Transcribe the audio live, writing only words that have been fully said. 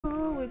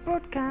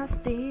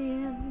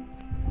Podcasting.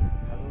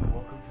 Hello,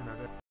 welcome to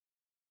another.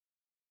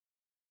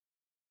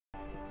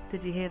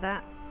 Did you hear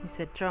that? He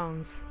said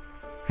Jones.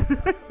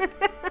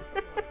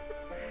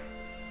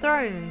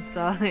 Thrones,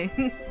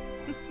 darling.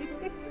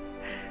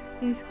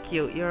 He's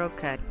cute, you're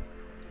okay.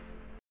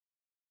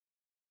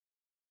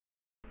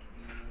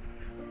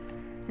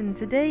 And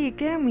today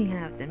again we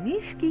have the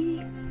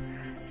Mishki.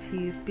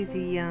 She's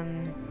busy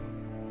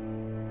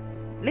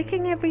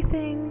licking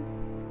everything.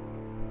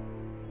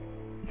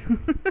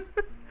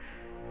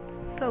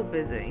 So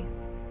busy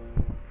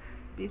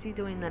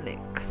doing the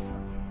licks.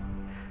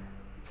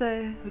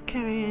 So we're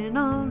carrying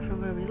on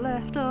from where we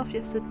left off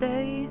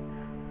yesterday.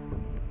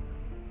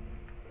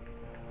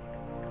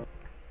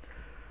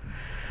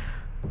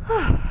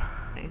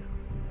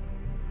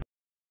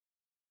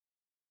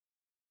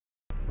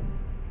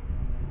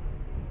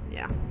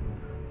 Yeah,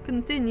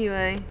 continue,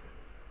 eh?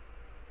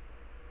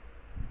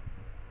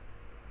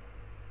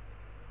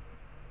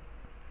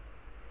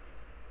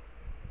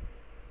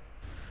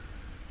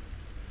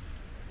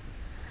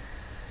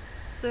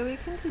 So we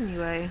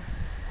continue, eh?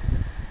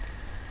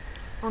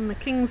 On the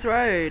King's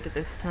Road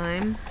this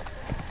time.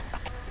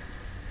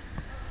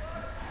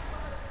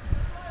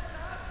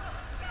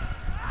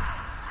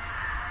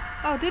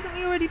 Oh, didn't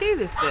we already do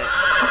this bit?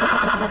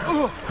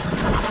 Can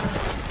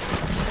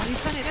you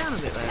turn it down a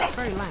bit though? It's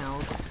very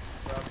loud.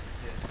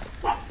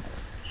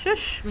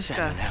 Shush, mister.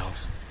 7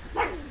 hours.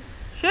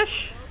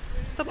 Shush!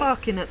 Stop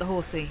barking at the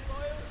horsey.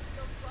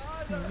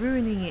 You're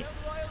ruining it.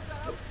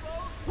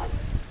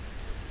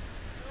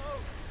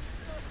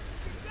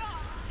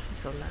 She's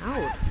so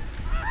loud.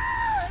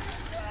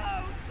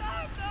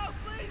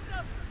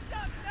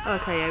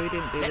 Okay, yeah, we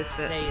didn't do Let's this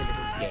bit. play a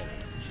little game,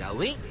 shall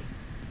we?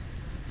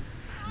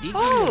 Did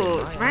Oh, you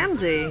know it's my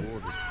ancestors Ramsay. wore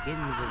the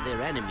skins of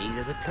their enemies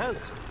as a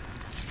coat?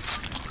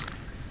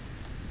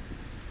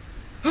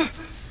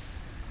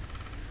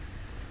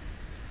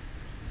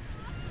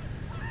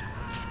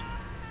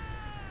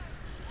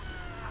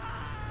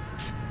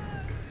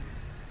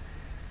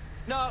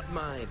 Not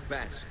my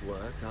best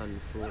work,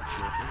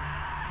 unfortunately.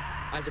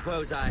 I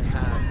suppose I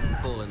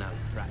have fallen out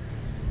of practice.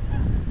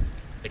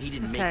 But he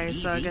didn't make it Okay,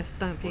 easy. so I guess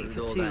don't what peek with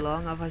for all too that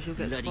long, otherwise you'll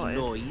get bloody spotted.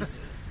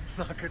 noise.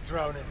 Like a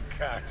drowning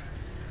cat.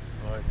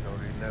 I thought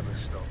he'd never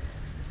stop.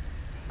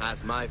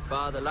 As my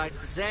father likes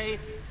to say,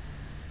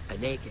 a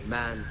naked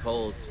man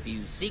holds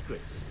few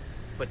secrets,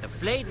 but the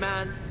flayed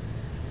man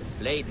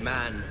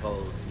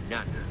holds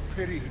none.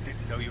 Pity he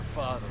didn't know your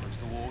father was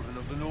the Warden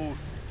of the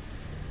North.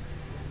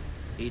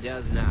 He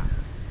does now.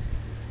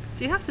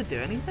 Do you have to do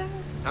anything?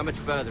 How much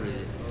further is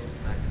it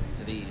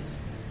to these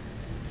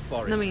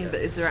Forresters? I mean, but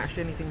is there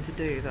actually anything to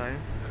do though?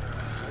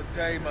 A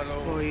day, my Or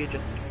are lord. you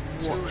just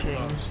Two at watching?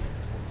 most.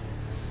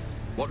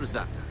 What was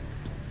that?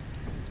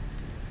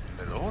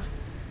 My lord?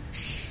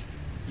 Shh!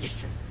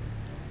 Listen.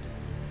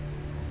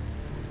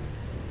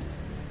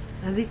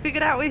 Has he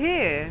figured out we're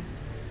here?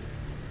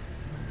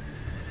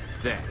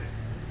 There.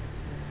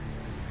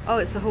 Oh,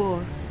 it's a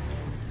horse.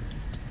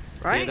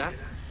 Right? Hear that?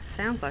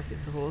 Sounds like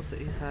it's a horse that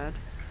he's heard.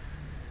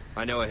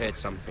 I know I heard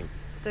something.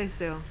 Stay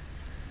still.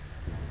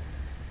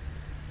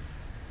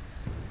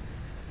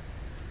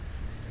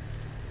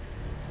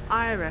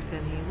 I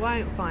reckon he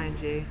won't find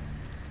you.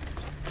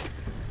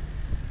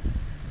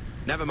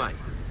 Never mind.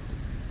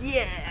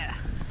 Yeah!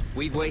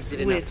 We've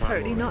wasted We're enough time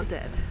totally not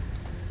already.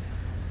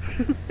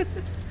 dead.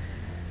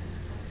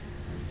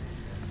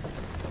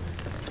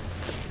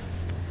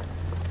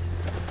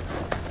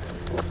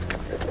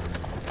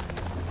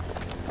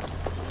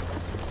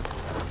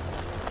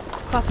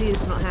 Puppy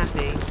is not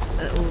happy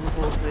at all the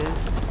horses.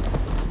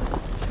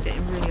 She's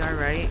getting really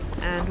irate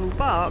and will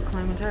bark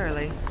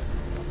momentarily.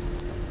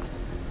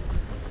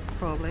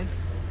 Probably.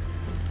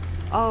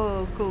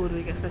 Oh, cool. Do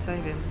we get to go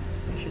save him?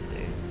 We should do.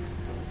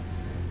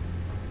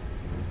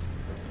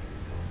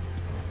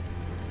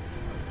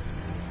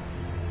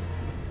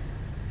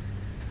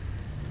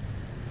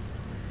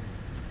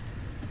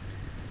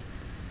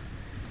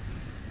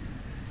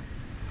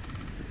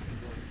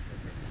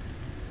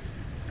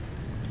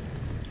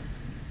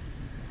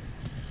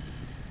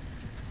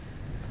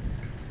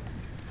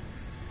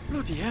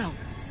 Bloody hell.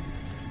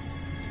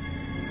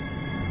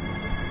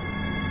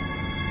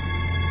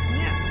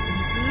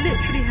 Yeah,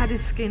 literally had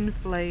his skin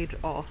flayed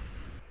off.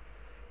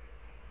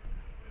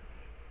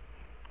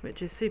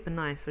 Which is super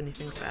nice when you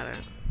think about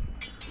it.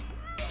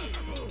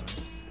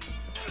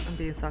 I'm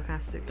being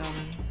sarcastic,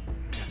 darling.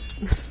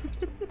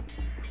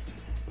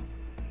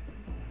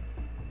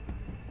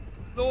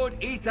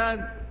 Lord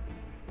Ethan,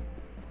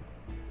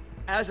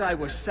 as I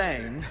was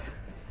saying,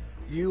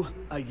 you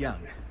are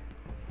young.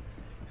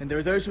 And there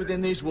are those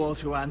within these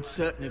walls who are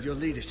uncertain of your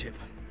leadership.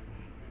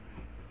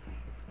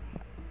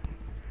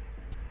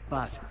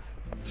 But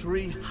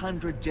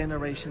 300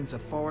 generations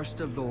of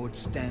Forrester lords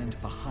stand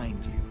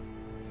behind you.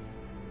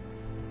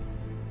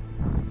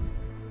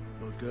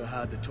 Lord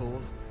Gerhard the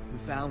Tall, who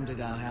founded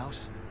our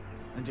house,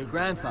 and your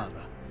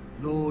grandfather,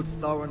 Lord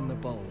Thorin the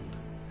Bold,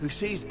 who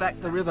seized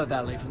back the river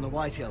valley from the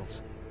White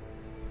Hills.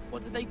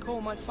 What did they call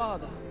my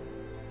father?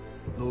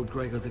 Lord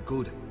Gregor the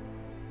Good.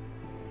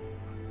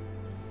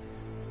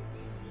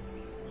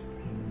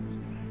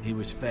 He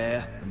was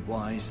fair and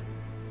wise,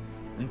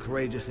 and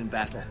courageous in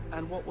battle.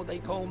 And what will they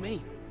call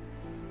me?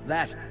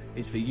 That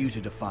is for you to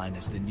define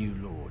as the new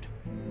lord.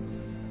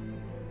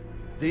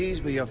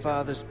 These were your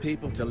father's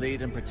people to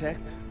lead and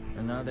protect,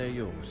 and now they're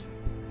yours.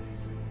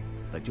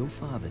 But your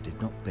father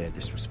did not bear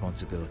this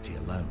responsibility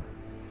alone.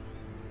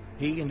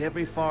 He and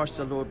every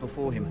Forrester lord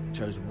before him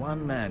chose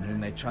one man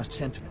whom they trust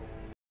Sentinel.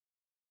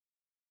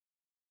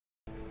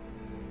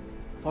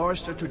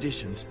 Forrester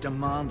traditions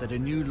demand that a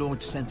new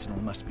Lord Sentinel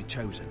must be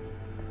chosen.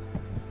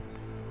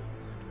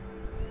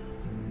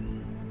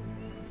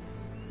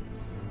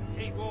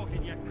 Keep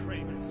walking, you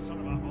craven son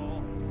of a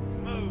whore.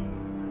 Move!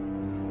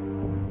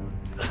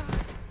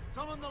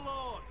 Summon the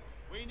Lord!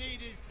 We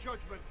need his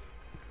judgment.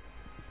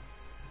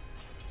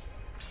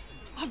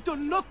 I've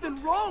done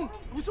nothing wrong!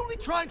 I was only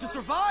trying to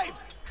survive!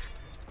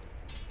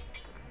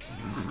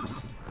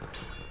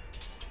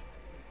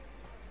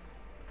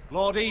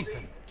 Lord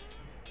Ethan.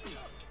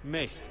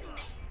 Missed.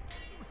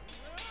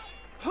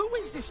 Who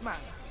is this man?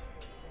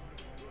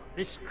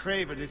 This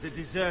craven is a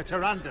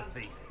deserter and a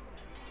thief.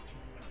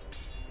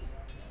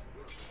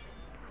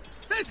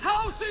 This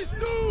house is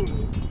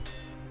doomed!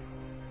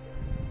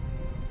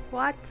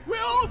 What? We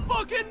all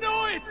fucking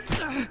know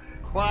it!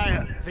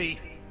 Quiet, thief.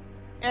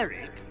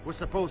 Eric was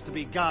supposed to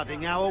be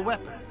guarding our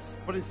weapons,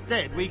 but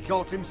instead we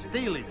caught him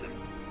stealing them.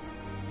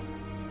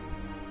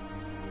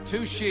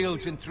 2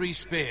 shields and 3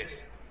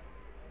 spears.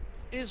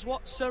 Is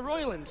what Sir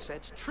Royland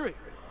said true?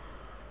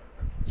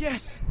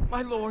 Yes,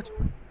 my lord.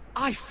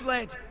 I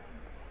fled.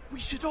 We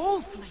should all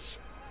flee.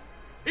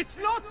 It's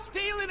not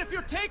stealing if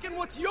you're taking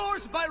what's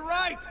yours by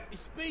right. He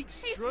speaks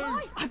He's true.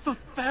 right. I've a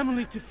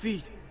family to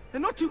feed,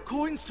 and not 2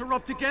 coins to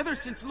rub together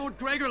since Lord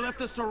Gregor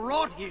left us to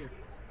rot here.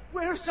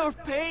 Where's our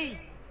pay?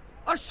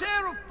 Our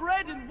share of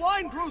bread and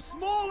wine grows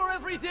smaller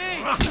every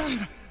day.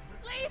 Leave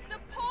the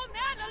poor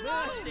man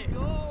alone! Mercy,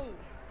 go!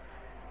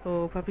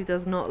 Oh, Puppy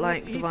does not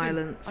like the Ethan,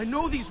 violence. I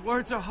know these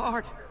words are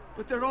hard,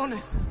 but they're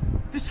honest.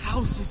 This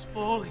house is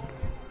falling.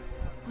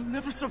 We'll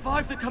never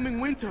survive the coming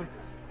winter.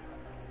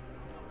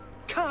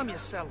 Calm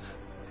yourself.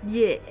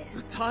 Yeah.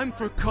 The time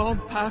for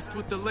calm passed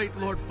with the late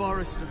Lord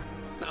Forrester.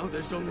 Now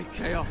there's only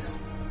chaos.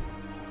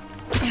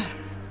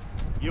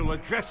 You'll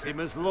address him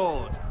as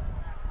Lord.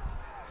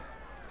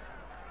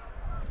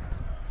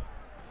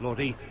 Lord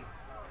Ethan,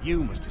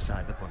 you must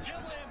decide the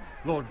punishment.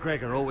 Lord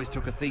Gregor always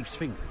took a thief's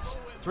fingers.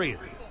 3 of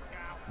them.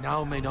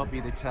 Now may not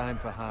be the time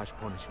for harsh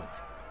punishment.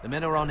 The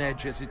men are on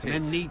edge as it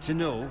Men is. need to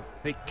know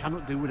they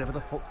cannot do whatever the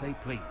fuck they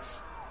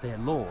please. Their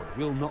lord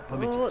will not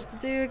permit Oh, what it. to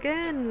do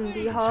again? Be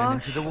Send him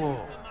harsh to the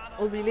wall.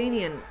 or be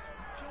lenient?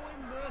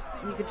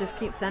 You could just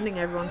keep sending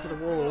everyone to the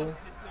wall.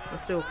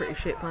 That's still a pretty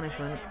shit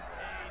punishment.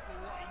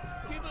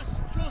 Give us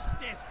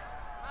justice!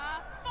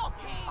 Fuck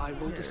him! I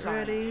will Get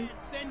decide. ready.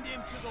 Send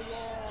him to the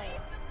wall! Leave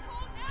the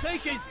poor man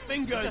Take his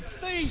fingers! A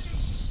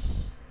thief!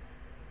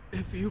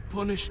 If you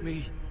punish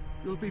me,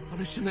 you'll be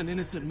punishing an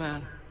innocent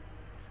man.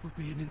 It will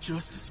be an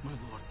injustice, my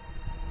lord.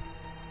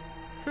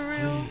 For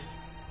real. Please,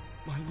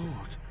 my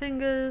lord.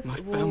 Fingers, My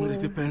wall, family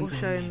depends or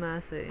on show me.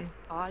 mercy.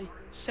 I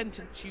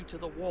sentence you to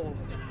the wall,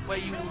 where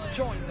you will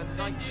join the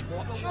Night's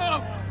Watch.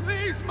 No,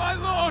 please, my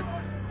lord.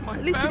 My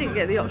At least we didn't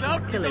get the option without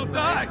to me kill will him,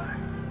 die.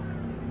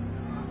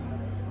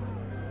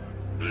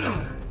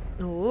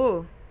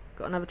 Oh,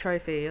 got another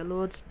trophy, a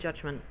Lord's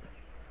Judgment.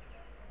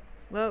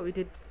 Well, we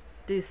did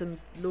do some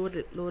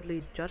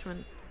lordly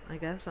judgment, I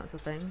guess, that's a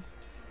thing.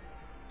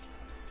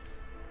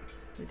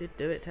 We did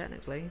do it,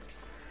 technically.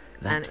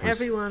 That And was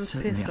everyone's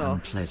certainly pissed off.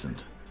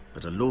 unpleasant,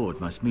 but a lord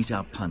must mete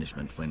out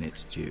punishment when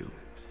it's due.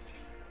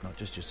 Not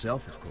just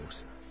yourself, of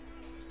course.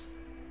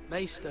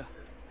 Maester,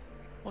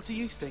 what do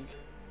you think?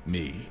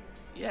 Me?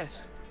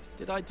 Yes,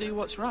 did I do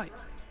what's right?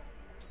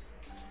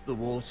 The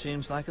wall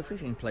seems like a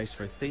fitting place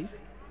for a thief.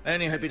 I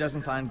only hope he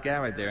doesn't find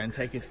Garrett there and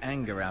take his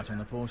anger out on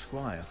the poor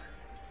squire.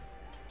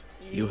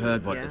 You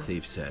heard what Yeah. the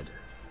thief said.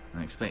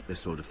 I expect this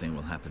sort of thing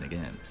will happen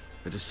again.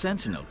 But a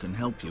sentinel can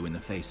help you in the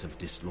face of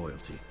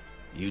disloyalty.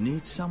 You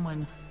need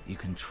someone you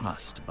can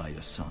trust by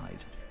your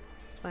side.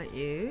 Like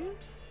you?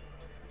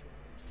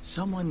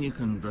 Someone you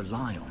can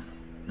rely on,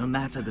 no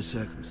matter the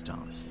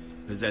circumstance.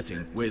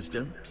 Possessing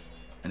wisdom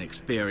and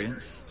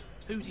experience.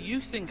 Who do you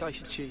think I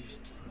should choose?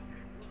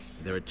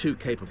 There are 2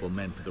 capable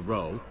men for the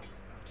role.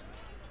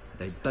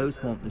 They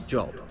both want the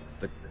job,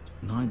 but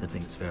neither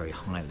thinks very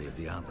highly of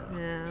the other.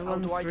 Yeah, How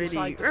one's do I really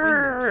decide between them?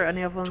 "Arr," and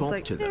the other one's Talk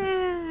like, to them.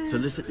 "Eh."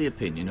 Solicit the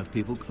opinion of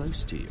people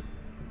close to you.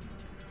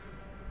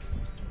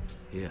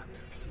 Here,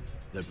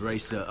 the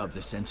bracer of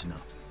the Sentinel.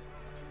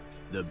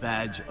 The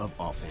badge of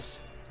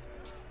office.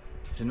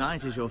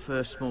 Tonight is your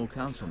first small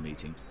council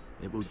meeting.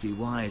 It would be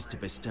wise to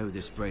bestow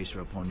this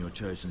bracer upon your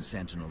chosen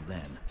Sentinel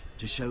then,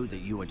 to show that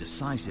you are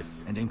decisive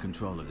and in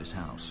control of this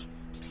house.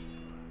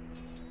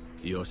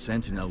 Your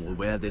Sentinel will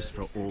wear this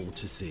for all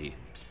to see.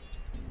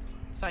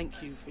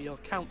 Thank you for your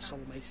counsel,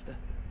 Maester.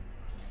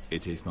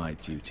 It is my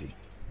duty.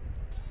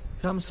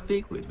 Come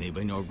speak with me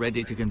when you're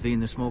ready to convene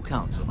the small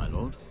council, my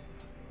lord.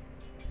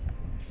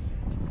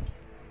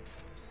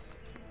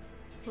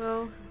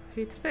 Well,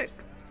 who to pick?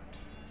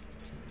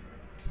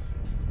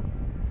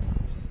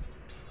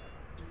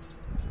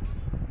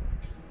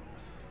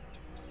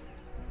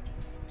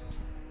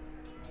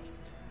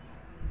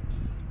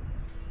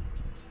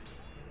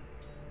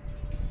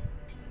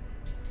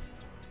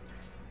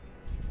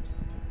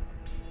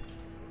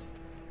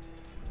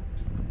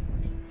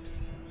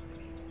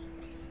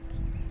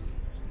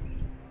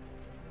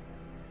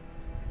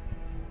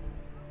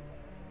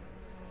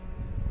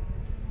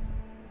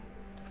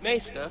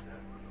 Maester?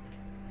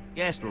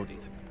 Yes, Lord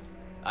Ethan.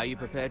 Are you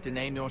prepared to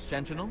name your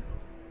sentinel?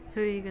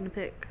 Who are you going to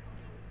pick?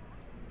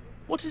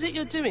 What is it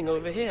you're doing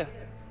over here?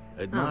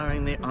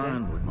 Admiring the okay.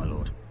 ironwood, my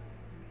lord.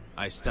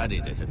 I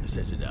studied it at the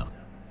Citadel.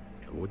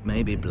 The wood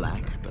may be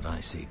black, but I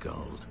see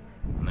gold.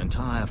 An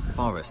entire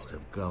forest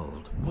of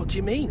gold. What do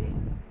you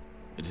mean?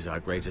 It is our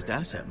greatest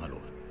asset, my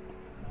lord.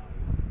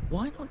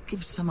 Why not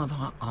give some of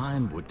our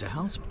ironwood to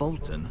House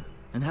Bolton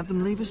and have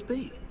them leave us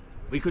be?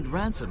 We could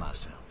ransom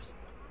ourselves.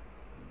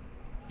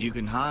 You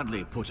can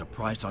hardly put a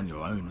price on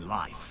your own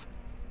life,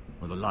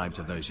 or the lives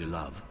of those you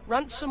love.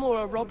 Ransom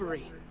or a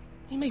robbery?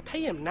 You may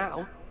pay him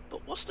now,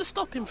 but what's to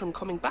stop him from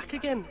coming back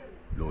again?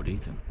 Lord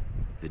Ethan,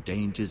 the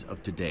dangers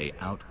of today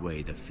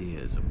outweigh the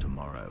fears of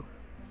tomorrow.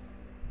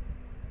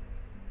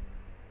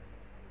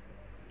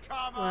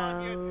 Come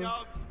on, you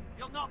dogs!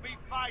 You'll not be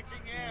fighting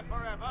here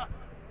forever!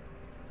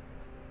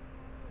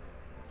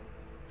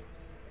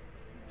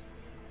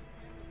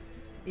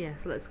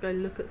 Yes, let's go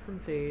look at some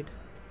food.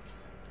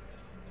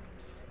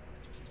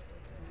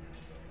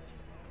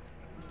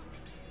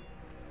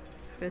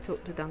 Let's go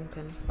talk to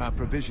Duncan. Our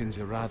provisions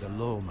are rather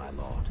low, my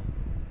lord.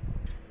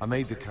 I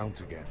made the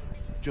count again,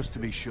 just to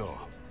be sure.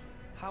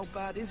 How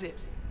bad is it?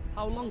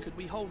 How long could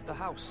we hold the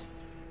house?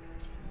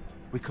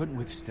 We couldn't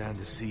withstand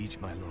a siege,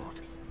 my lord.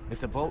 If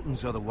the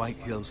Boltons or the White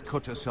Hills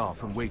cut us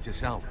off and wait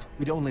us out,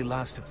 we'd only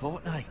last a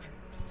fortnight.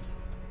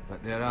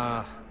 But there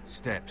are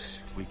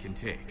steps we can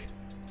take.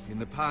 In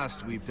the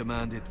past, we've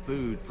demanded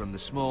food from the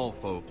small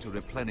folk to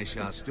replenish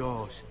our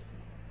stores.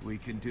 We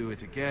can do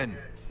it again,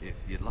 if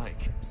you'd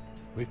like.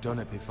 We've done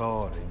it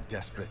before in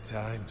desperate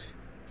times.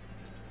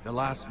 The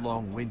last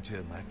long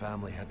winter, my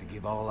family had to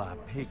give all our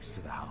pigs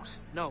to the house.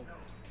 No,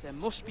 there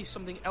must be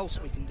something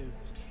else we can do.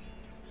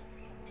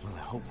 Well, I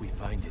hope we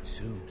find it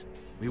soon.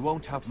 We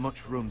won't have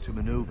much room to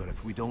maneuver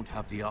if we don't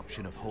have the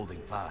option of holding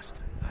fast.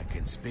 I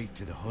can speak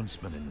to the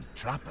huntsmen and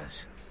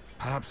trappers.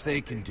 Perhaps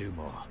they can do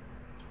more.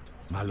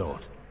 My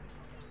lord.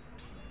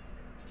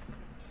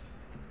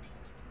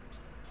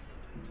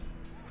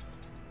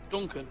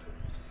 Duncan,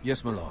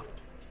 Yes, my lord.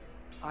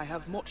 I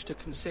have much to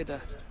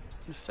consider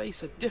and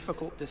face a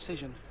difficult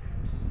decision.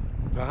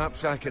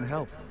 Perhaps I can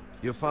help.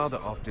 Your father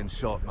often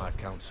sought my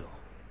counsel.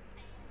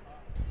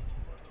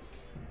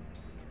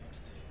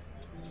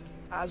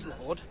 As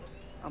Lord,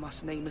 I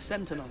must name a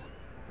sentinel.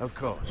 Of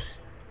course.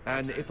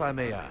 And if I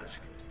may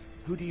ask,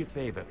 who do you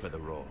favor for the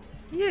role?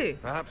 You.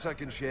 Perhaps I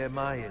can share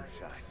my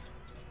insight.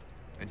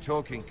 And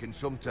talking can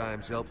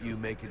sometimes help you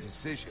make a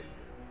decision.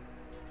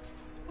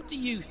 What do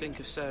you think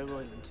of Sir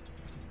Royland?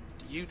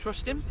 Do you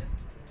trust him?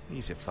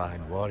 He's a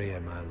fine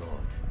warrior, my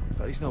lord.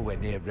 But he's nowhere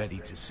near ready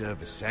to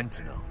serve as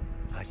sentinel.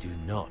 I do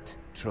not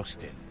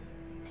trust him.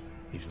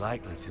 He's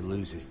likely to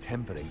lose his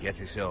temper and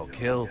get us all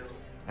killed.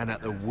 And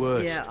at the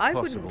worst Yeah, I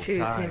possible wouldn't choose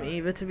time. him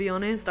either, to be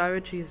honest. I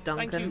would choose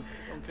Duncan. Thank you,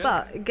 Duncan.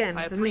 But again,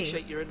 I for me,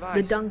 appreciate your advice.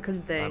 the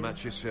Duncan thing I'm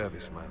at your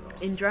service, my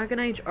lord. in Dragon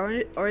Age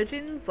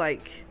Origins,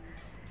 like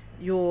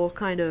your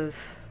kind of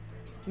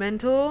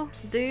mentor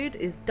dude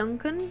is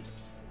Duncan.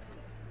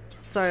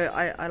 So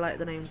I like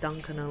the name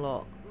Duncan a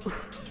lot.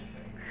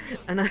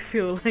 And I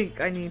feel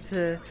like I need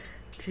to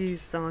choose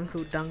someone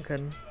called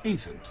Duncan.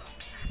 Ethan.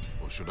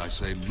 Or should I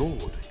say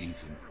Lord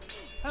Ethan?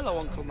 Hello,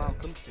 Uncle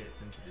Malcolm.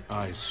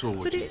 I saw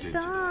what But you it did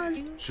does.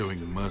 today,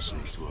 showing mercy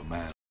to a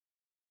man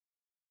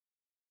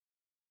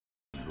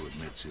who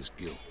admits his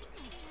guilt.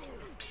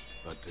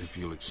 But if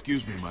you'll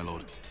excuse me, my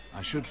lord,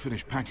 I should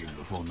finish packing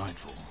before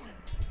nightfall.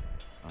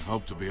 I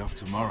hope to be off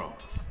tomorrow,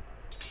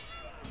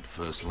 at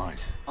first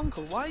light.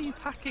 Uncle, why are you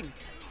packing?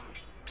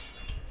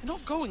 You're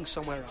not going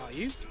somewhere, are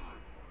you?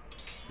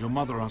 Your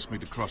mother asked me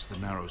to cross the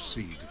narrow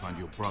sea to find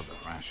your brother,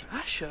 Asher.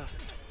 Asher?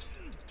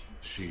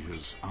 She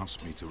has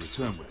asked me to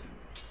return with him,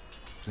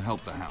 to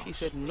help the house. She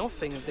said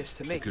nothing of this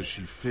to me. Because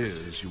she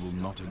fears you will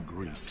not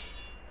agree.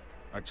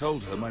 I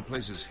told her my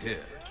place is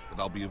here, that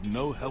I'll be of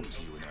no help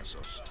to you in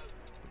Essos.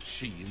 But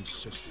she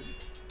insisted.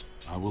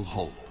 I will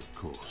hold, of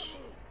course,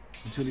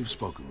 until you've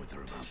spoken with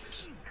her about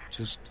this.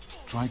 Just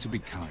try to be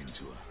kind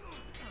to her.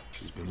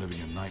 She's been living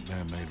a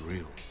nightmare made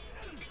real.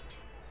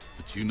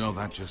 But you know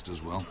that just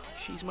as well.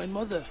 She's my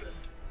mother.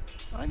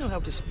 I know how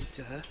to speak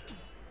to her.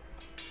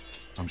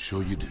 I'm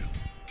sure you do.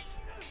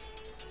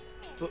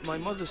 But my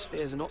mother's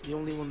fears are not the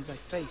only ones I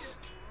face.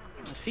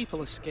 My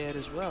people are scared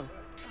as well.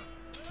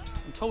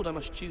 I'm told I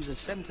must choose a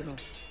sentinel.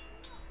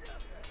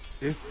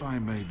 If I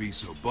may be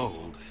so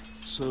bold,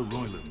 Sir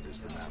Royland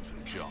is the man for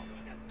the job.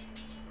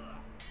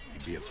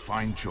 He'd be a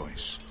fine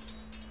choice.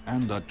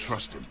 And I'd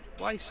trust him.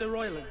 Why Sir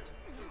Royland?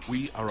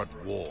 We are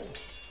at war.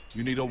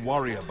 You need a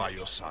warrior by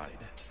your side.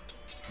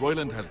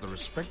 Royland has the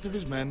respect of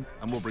his men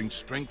and will bring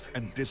strength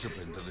and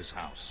discipline to this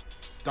house.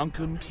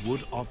 Duncan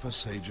would offer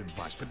sage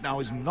advice, but now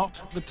is not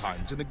the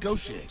time to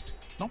negotiate.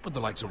 Not with the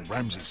likes of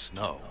Ramsay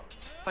Snow.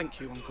 Thank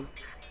you, Uncle.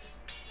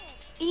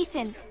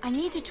 Ethan, I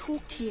need to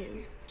talk to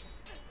you.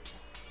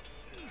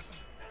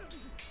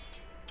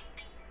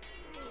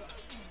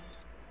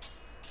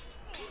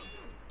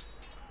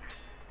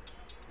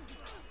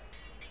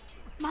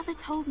 Mother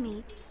told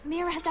me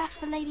Mira has asked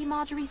for Lady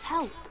Marjorie's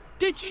help.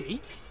 Did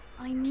she?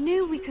 I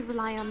knew we could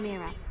rely on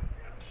Mira.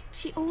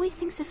 She always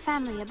thinks of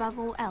family above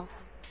all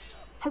else.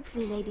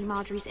 Hopefully Lady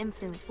Marjorie's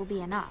influence will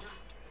be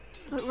enough.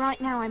 But right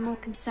now I'm more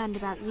concerned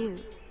about you.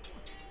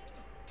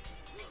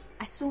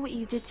 I saw what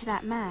you did to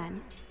that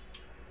man.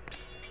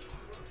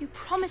 You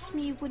promised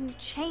me you wouldn't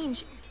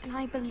change, and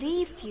I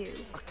believed you.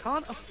 I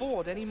can't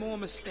afford any more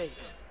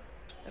mistakes.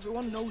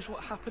 Everyone knows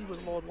what happened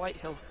with Lord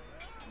Whitehill.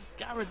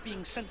 Garrett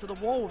being sent to the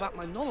wall without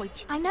my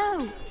knowledge. I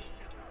know.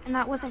 And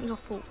that wasn't your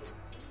fault.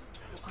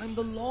 I'm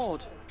the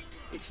Lord.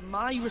 It's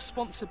my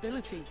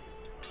responsibility.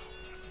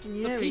 Yeah, the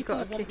you've people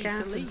got to want kick me ass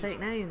to and leave. take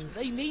names.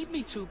 They need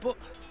me to, but...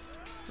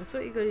 That's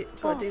what you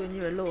got to do when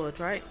you're a lord,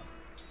 right?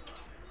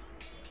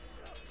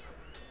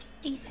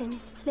 Ethan,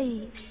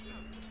 please.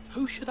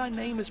 Who should I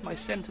name as my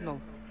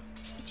sentinel?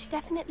 It should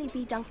definitely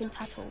be Duncan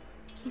Tuttle.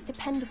 He's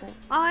dependable.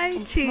 I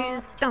and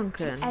choose smart,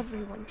 Duncan. And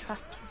everyone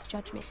trusts his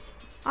judgment.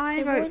 I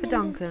Sir vote for Roland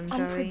Duncan, is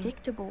Joey.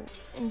 unpredictable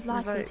and My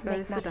likely vote to make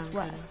goes for matters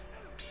Duncan. worse.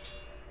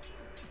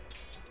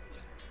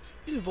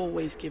 You've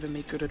always given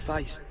me good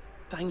advice.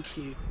 Thank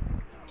you.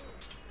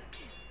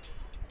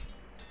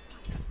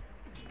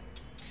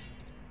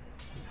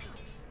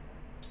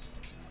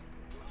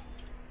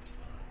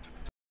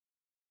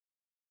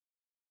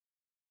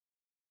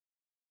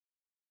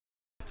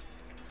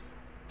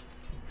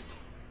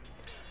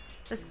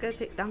 Let's go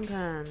pick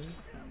Duncan.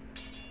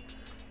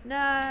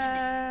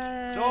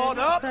 No. Sword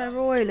up. Sir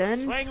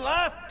Royland. Swing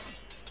left.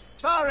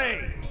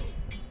 Sorry.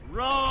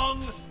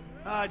 Wrong.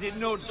 I didn't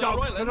know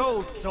dogs could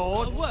hold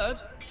swords. A word?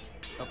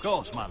 Of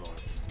course, my lord.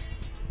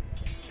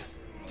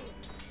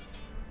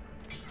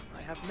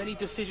 I have many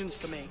decisions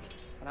to make,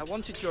 and I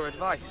wanted your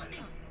advice.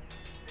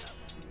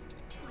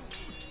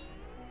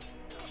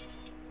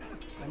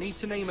 I need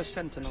to name a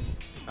sentinel.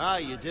 Ah,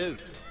 you do.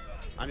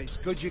 And it's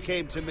good you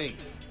came to me.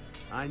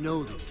 I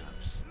know this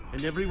house,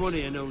 and everyone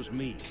here knows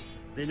me.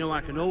 They know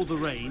I can hold the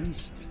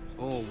reins,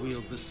 or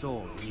wield the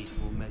sword in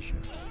equal measure.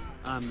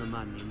 I'm the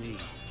man you need.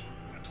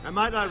 And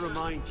might I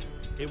remind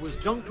you, it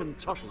was Duncan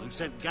Tuttle who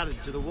sent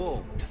Garrett to the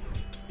wall.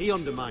 He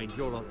undermined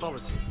your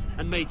authority,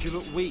 and made you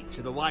look weak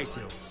to the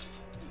Whitehills.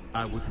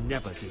 I would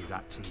never do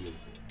that to you.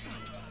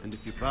 And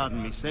if you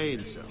pardon me saying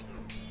so,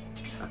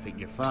 I think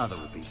your father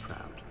would be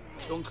proud.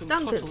 Duncan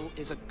Tuttle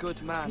is a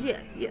good man. Yeah,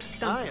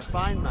 Aye, a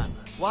fine man.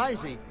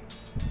 Wise even.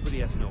 But he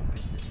has no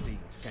business being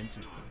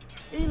sentinel.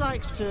 He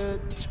likes to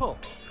talk.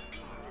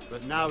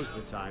 But now's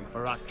the time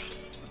for action.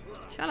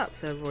 Shut up,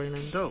 Sir Royland.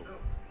 So,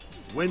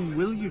 when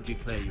will you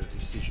declare your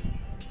decision,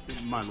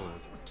 my lord?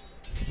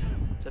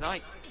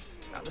 Tonight,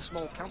 at the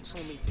small council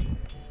meeting.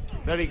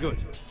 Very good.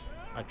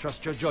 I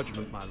trust your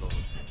judgment, my lord.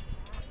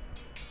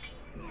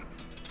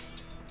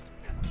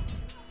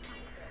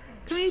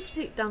 Can we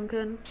pick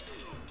Duncan?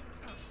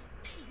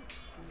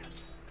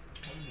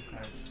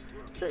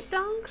 But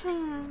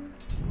Duncan.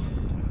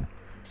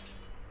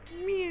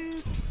 Mew.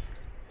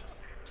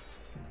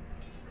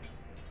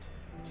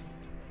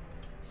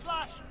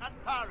 Slash and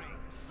parry!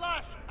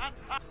 Slash and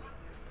parry!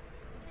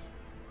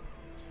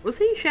 Was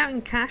he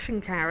shouting cash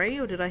and carry,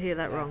 or did I hear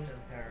that wrong?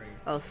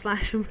 Oh,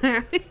 slash and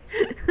parry.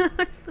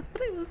 I thought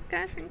it was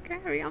cash and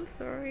carry. I'm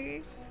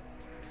sorry.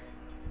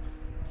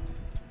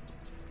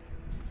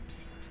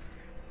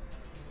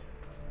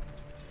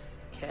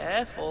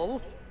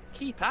 Careful.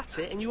 Keep at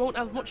it and you won't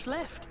have much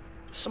left.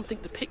 Something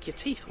to pick your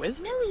teeth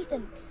with. No,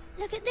 Ethan.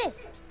 Look at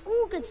this.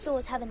 All good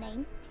swords have a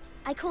name.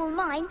 I call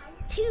mine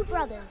Two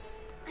Brothers.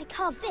 I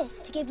carved this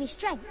to give me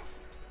strength.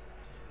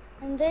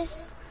 And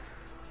this,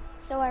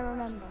 so I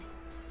remember.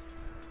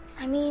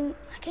 I mean,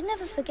 I could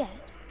never forget.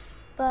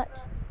 But,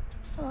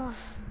 oh,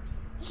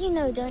 you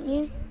know, don't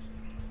you?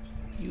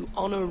 You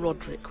honor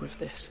Roderick with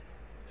this.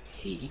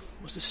 He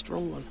was a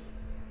strong one.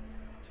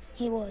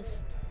 He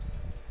was.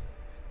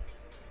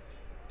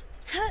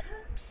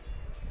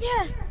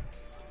 Yeah.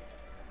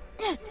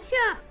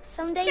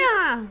 Someday,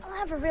 Yeah. I'll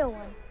have a real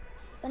one.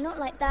 But not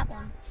like that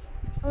one.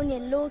 Only a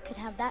lord could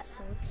have that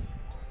sword.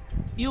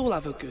 You'll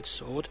have a good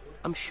sword.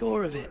 I'm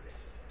sure of it.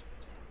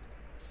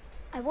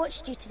 I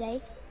watched you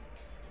today.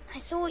 I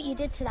saw what you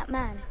did to that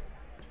man.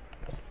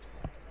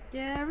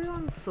 Yeah,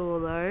 everyone saw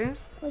though.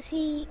 Was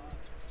he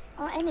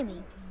our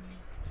enemy?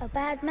 A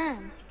bad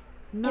man?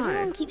 No.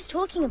 Everyone keeps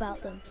talking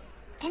about them.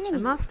 They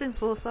Enemies. must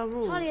enforce our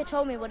rules. Talia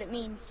told me what it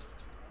means.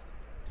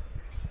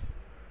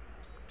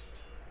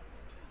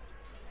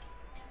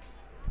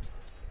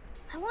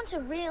 I want a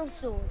real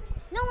sword.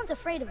 No one's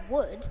afraid of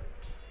wood.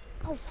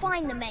 I'll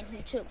find the men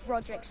who took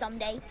Roderick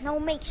someday, and I'll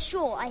make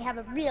sure I have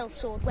a real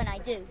sword when I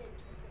do.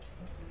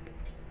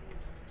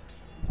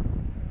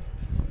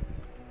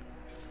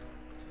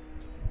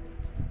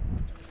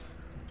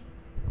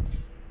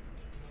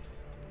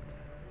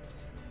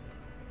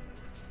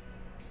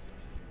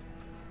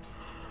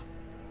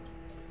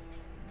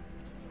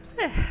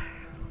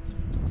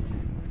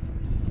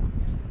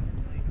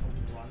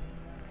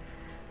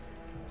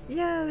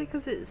 Yeah,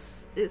 because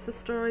it's a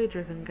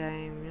story-driven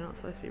game. You're not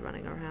supposed to be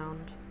running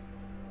around.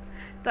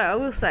 Though I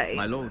will say,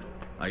 My lord,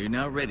 are you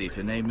now ready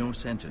to name your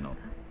sentinel?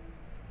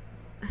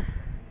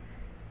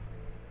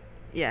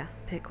 yeah,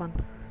 pick one.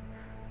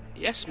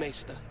 Yes,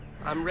 Maester.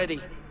 I'm ready.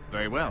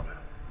 Very well.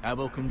 I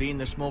will convene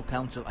the small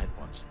council at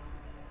once.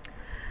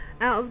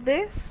 Out of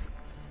this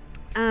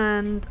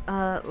and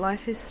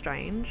Life is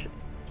Strange,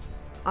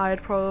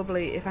 I'd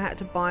probably, if I had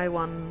to buy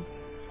one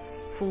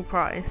full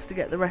price to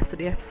get the rest of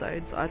the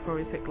episodes, I'd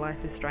probably pick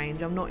Life is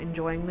Strange. I'm not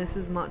enjoying this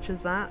as much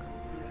as that.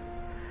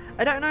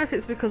 I don't know if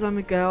it's because I'm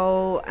a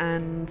girl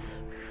and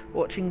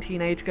watching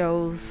teenage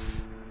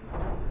girls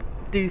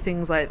do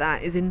things like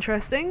that is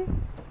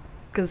interesting,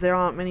 because there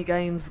aren't many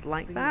games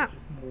like that.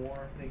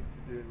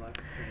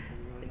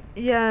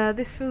 Yeah,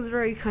 this feels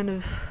very kind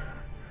of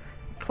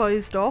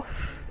closed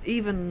off,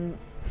 even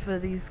for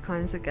these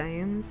kinds of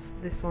games.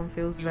 This one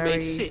feels You very may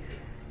sit.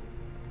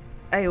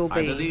 A or B.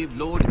 I believe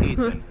Lord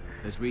Ethan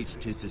has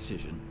reached his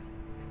decision.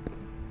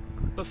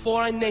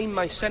 Before I name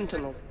my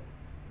sentinel,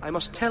 I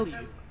must tell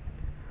you.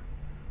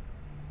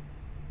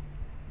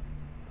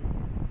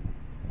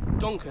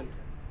 Duncan,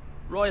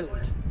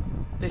 Royland,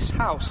 this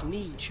house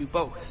needs you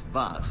both.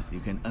 But you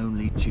can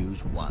only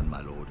choose one,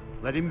 my lord.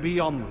 Let him be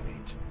on with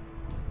it.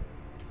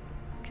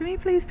 Can we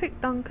please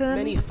pick Duncan?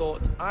 Many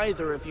thought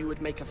either of you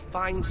would make a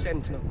fine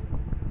sentinel,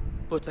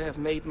 but I have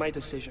made my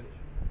decision.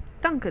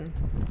 Duncan.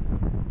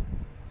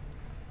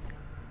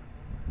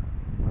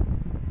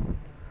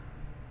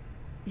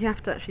 You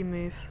have to actually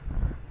move.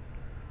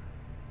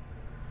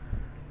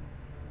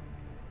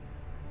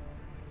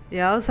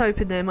 Yeah, I was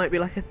hoping there might be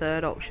like a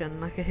third option,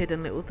 like a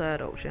hidden little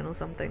third option or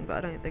something,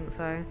 but I don't think so.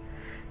 Can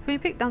we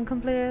pick Duncan,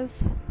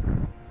 please?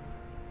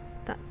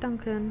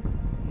 Duncan.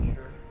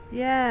 Sure.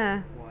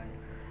 Yeah. Why?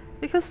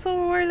 Because Sir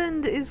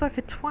Royland is like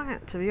a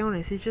twat, to be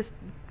honest. He's just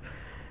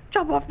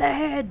chop off their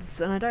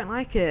heads, and I don't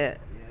like it.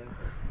 Yeah,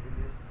 but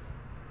in this,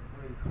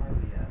 where you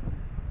currently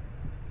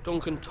at?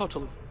 Duncan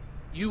Tuttle,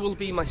 you will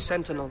be my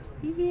sentinel.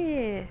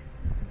 Yeah.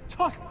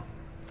 Tuttle!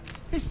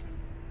 This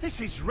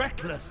is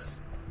reckless.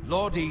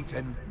 Lord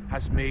Ethan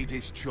has made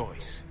his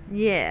choice.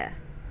 Yeah.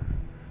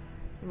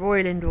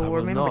 Royland will I will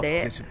remember not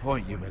that.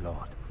 disappoint you, my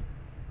lord.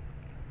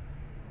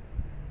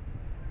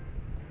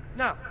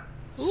 Now,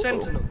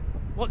 sentinel,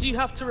 what do you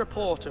have to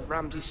report of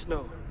Ramsay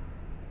Snow?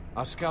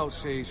 Our scouts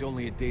say he's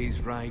only a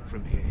day's ride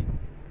from here.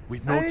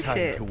 We've no Oh, time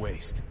shit. to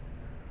waste.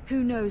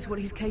 Who knows what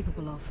he's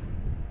capable of?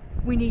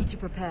 We need to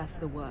prepare for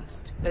the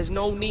worst. There's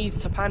no need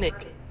to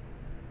panic.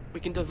 We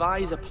can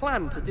devise a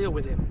plan to deal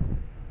with him.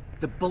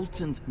 The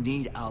Boltons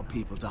need our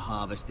people to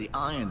harvest the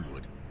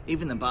ironwood.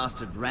 Even the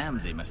bastard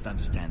Ramsay must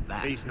understand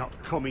that. He's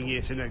not coming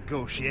here to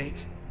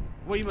negotiate.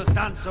 We must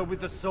answer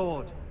with the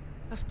sword.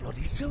 That's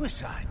bloody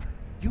suicide.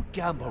 You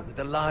gamble with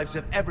the lives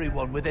of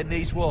everyone within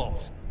these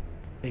walls.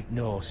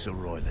 Ignore Sir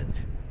Royland.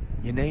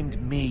 You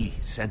named me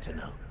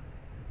Sentinel.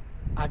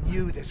 I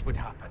knew this would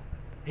happen.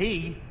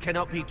 He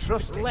cannot be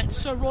trusted. Let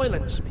Sir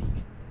Royland speak.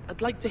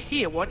 I'd like to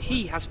hear what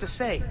he has to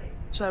say.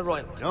 Sir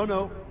Royland.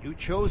 No, you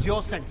chose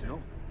your sentinel.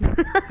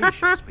 He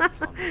should speak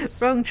on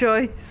this. Wrong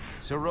choice.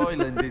 Sir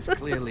Royland is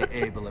clearly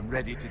able and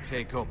ready to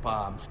take up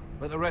arms,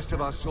 but the rest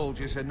of our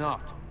soldiers are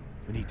not.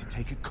 We need to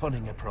take a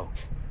cunning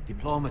approach.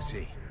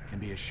 Diplomacy can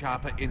be a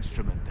sharper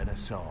instrument than a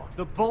sword.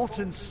 The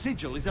Bolton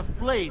sigil is a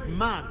flayed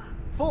man.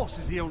 Force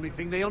is the only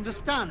thing they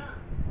understand.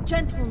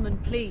 Gentlemen,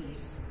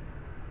 please.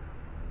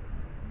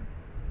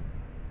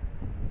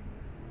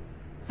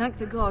 Thank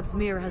the gods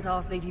Mira has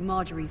asked Lady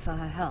Marjorie for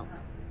her help.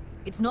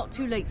 It's not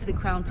too late for the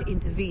Crown to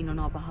intervene on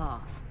our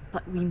behalf,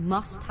 but we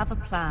must have a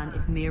plan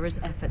if Mira's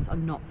efforts are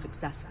not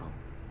successful.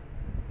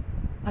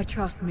 I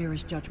trust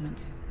Mira's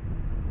judgment.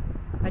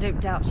 I don't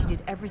doubt she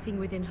did everything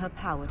within her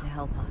power to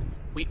help us.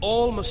 We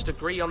all must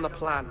agree on the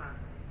plan.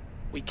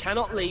 We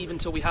cannot leave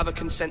until we have a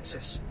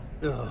consensus.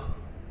 Ugh.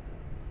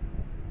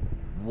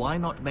 Why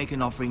not make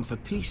an offering for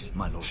peace,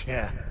 my lord?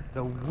 Yeah,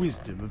 the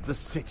wisdom of the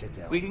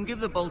Citadel. We can give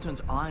the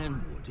Boltons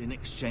ironwood in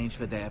exchange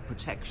for their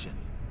protection.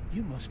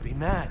 You must be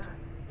mad.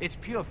 It's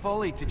pure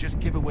folly to just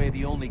give away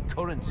the only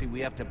currency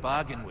we have to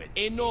bargain with.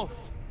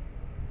 Enough!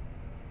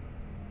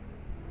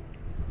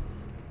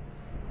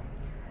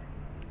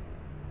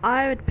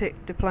 I would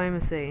pick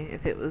diplomacy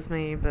if it was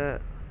me,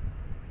 but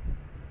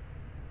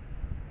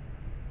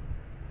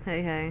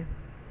hey.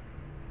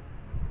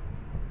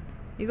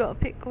 You gotta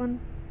pick one.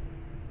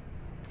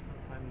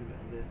 I'm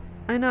doing this.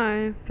 I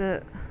know,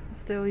 but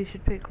still you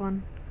should pick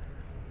one.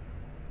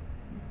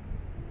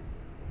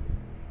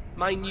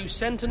 My new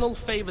sentinel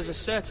favors a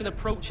certain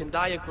approach, and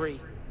I agree.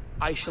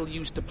 I shall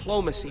use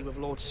diplomacy with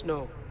Lord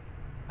Snow.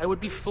 I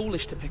would be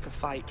foolish to pick a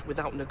fight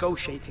without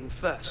negotiating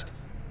first.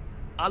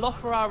 I'll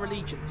offer our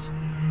allegiance,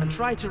 and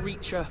try to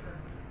reach a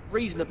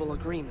reasonable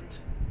agreement.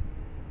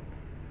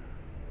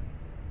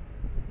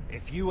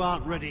 If you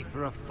aren't ready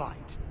for a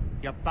fight,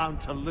 you're bound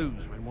to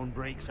lose when one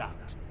breaks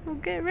out. Well,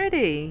 get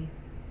ready.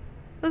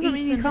 Doesn't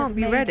mean you Ethan has can't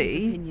be made his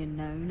ready. opinion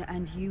known,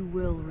 and you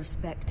will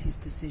respect his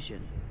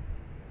decision.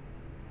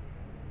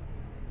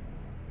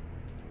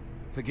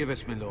 Forgive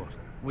us, my lord.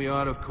 We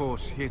are, of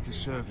course, here to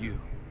serve you,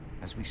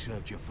 as we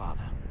served your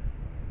father.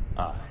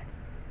 Aye.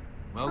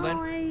 Well then,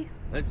 Aye.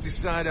 let's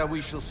decide how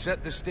we shall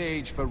set the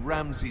stage for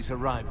Ramsay's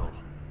arrival.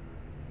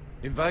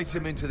 Invite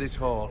him into this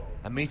hall,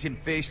 and meet him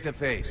face to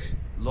face,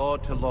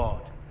 lord to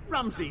lord.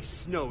 Ramsay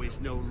Snow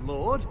is no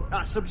lord.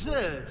 That's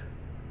absurd.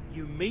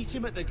 You meet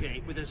him at the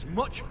gate with as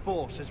much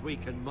force as we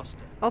can muster.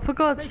 Oh, for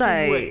God's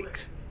Make him sake.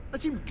 wait.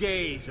 Let him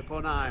gaze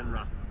upon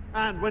Ironrath.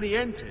 And when he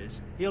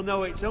enters, he'll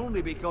know it's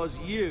only because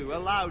you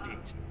allowed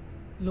it.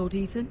 Lord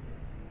Ethan?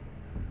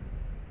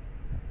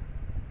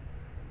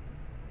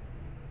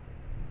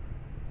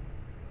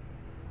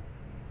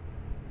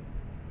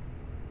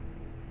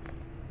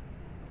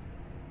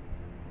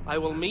 I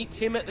will meet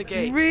him at the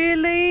gate.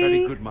 Really?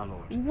 Very good, my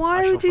lord. Why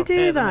I would shall you prepare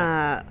do the men.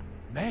 that?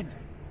 Men?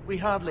 We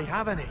hardly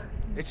have any.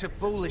 It's a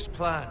foolish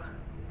plan.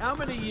 How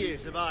many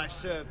years have I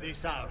served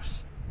this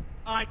house?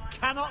 I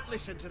cannot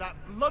listen to that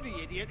bloody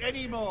idiot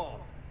anymore.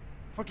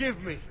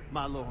 Forgive me,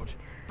 my lord,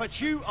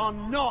 but you are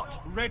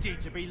not ready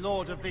to be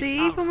lord of this See,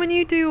 house. even when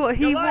you do what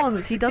he You're likely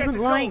wants, he to get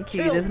doesn't us all like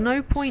you. killed. There's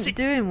no point Sit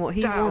doing what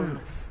he down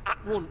wants.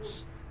 at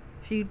once.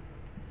 If you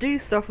do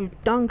stuff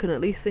with Duncan,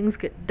 at least things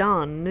get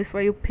done. This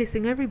way you're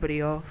pissing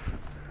everybody off.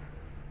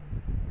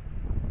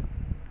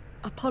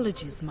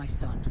 Apologies, my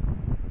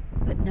son.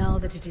 But now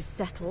that it is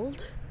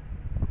settled,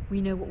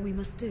 we know what we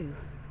must do.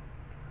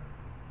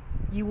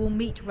 You will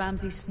meet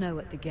Ramsay Snow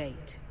at the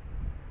gate,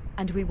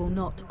 and we will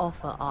not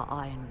offer our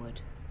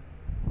ironwood.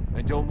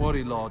 And don't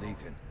worry, Lord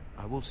Ethan.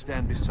 I will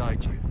stand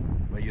beside you,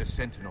 where your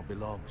sentinel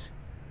belongs.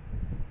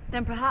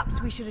 Then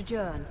perhaps we should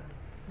adjourn.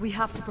 We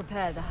have to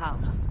prepare the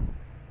house.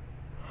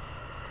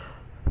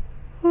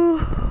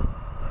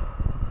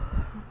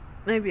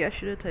 Maybe I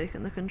should have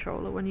taken the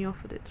controller when you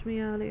offered it to me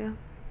earlier.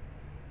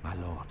 My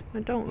lord, I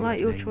don't you like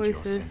have your named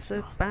choices, sentinel, so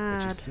but you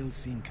bad. still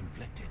seem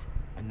conflicted.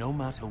 And no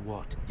matter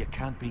what, you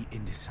can't be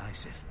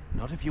indecisive.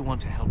 Not if you want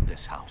to help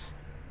this house.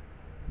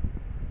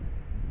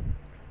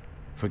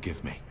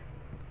 Forgive me.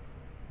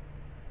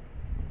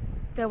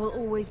 There will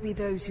always be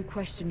those who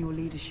question your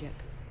leadership,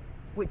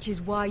 which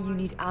is why you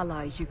need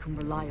allies you can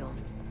rely on.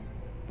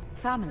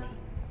 Family.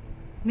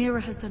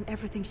 Mira has done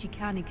everything she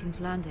can in King's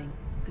Landing,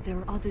 but there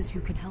are others who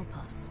can help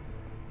us.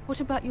 What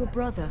about your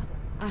brother,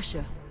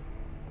 Asher?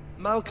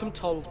 Malcolm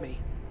told me.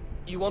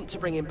 You want to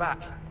bring him back.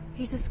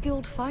 He's a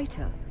skilled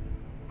fighter.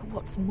 But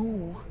what's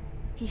more,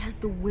 he has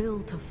the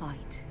will to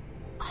fight.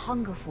 A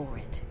hunger for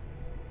it.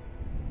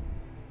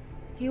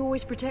 He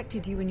always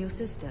protected you and your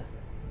sister.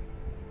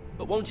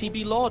 But won't he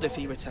be Lord if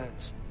he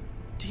returns?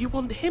 Do you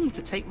want him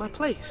to take my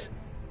place?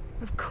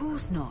 Of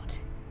course not.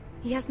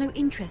 He has no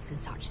interest in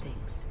such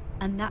things.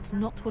 And that's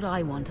not what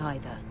I want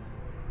either.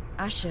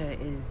 Asher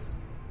is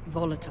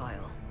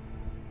volatile,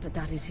 but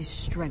that is his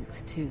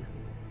strength too.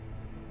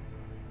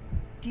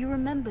 Do you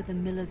remember the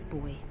miller's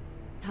boy?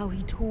 How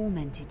he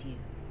tormented you?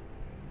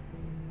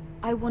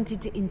 I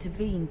wanted to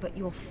intervene, but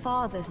your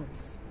father...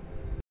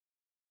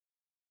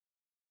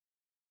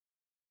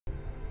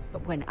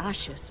 But when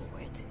Asher saw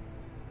it,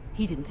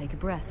 he didn't take a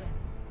breath.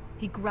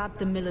 He grabbed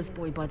the miller's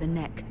boy by the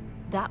neck.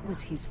 That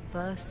was his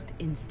first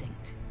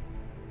instinct.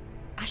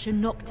 Asher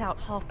knocked out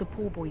half the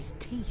poor boy's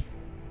teeth.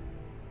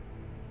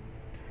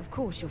 Of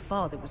course, your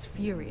father was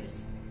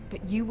furious,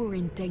 but you were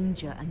in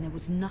danger and there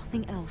was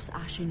nothing else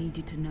Asher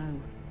needed to know.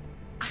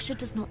 Asher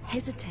does not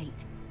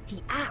hesitate.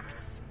 He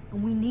acts,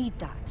 and we need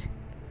that.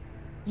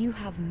 You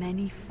have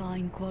many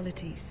fine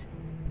qualities,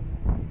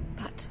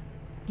 but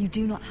you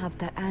do not have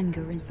that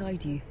anger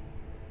inside you.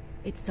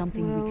 It's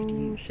something we could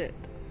use. Shit.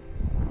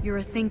 You're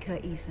a thinker,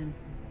 Ethan.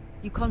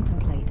 You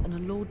contemplate, and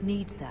a lord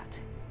needs that.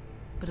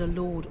 But a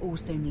lord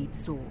also needs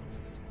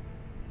swords.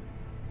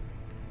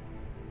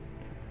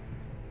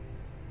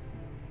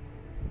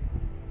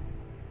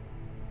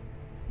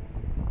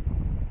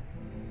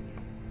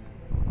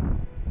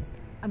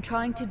 I'm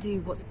trying to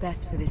do what's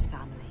best for this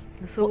family.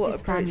 So what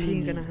this approach are family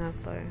you going to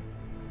needs. have,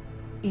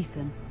 though?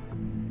 Ethan,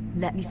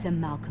 let me send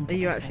Malcolm to Are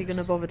you Essos. actually going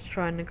to bother to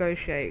try and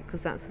negotiate?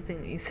 Because that's the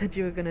thing that you said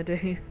you were going to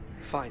do.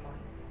 Fine.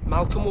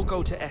 Malcolm will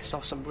go to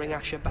Essos and bring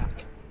Asher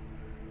back.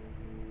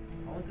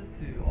 I wanted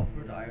to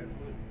offer the ironwood.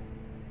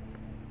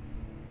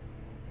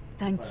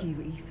 Thank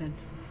you, Ethan.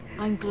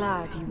 I'm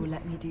glad you will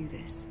let me do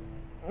this.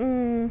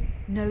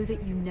 Know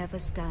that you never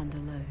stand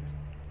alone.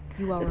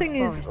 You are The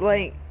thing a is, Forrester.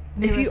 like,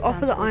 if Mira you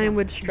offer stands the with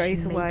ironwood us, and she straight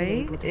may be away,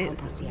 able to help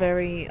it's us yet.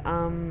 very,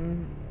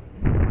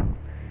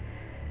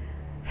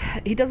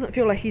 he doesn't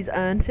feel like he's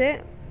earned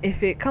it.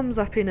 If it comes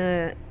up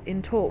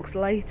in talks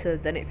later,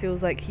 then it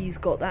feels like he's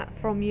got that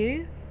from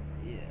you.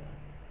 Yeah.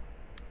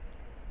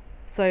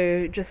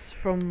 So just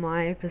from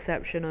my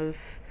perception of,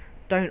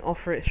 don't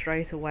offer it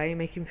straight away,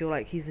 make him feel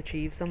like he's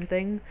achieved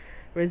something.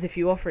 Whereas if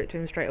you offer it to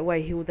him straight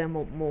away, he will then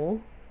want more.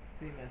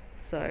 Same as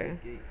So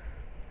the gate.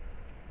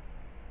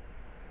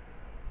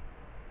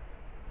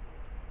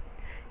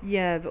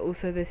 yeah, but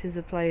also this is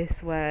a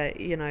place where,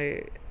 you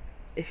know,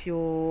 if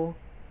you're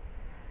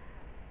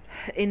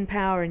in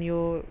power and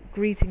you're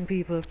greeting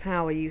people of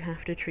power, you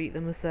have to treat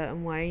them a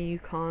certain way. You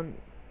can't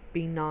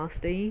be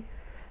nasty,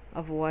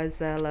 otherwise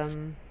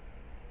they'll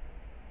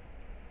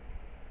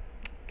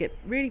get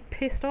really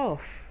pissed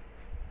off,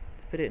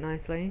 to put it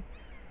nicely,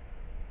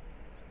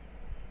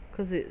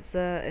 because it's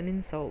an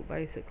insult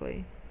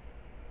basically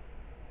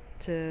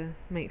to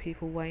make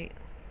people wait.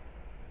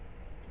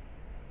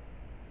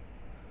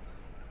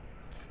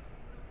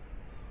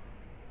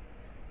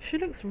 She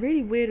looks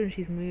really weird when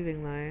she's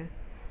moving though.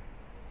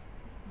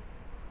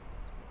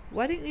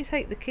 Why didn't you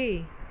take the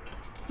key?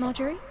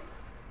 Marjorie?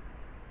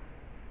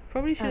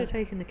 Probably should have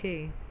taken the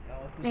key.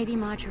 Lady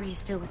Marjorie is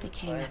still with the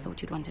king. I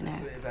thought you'd want to know.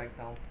 Put it back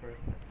down first.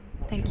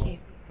 Thank you.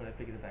 Can I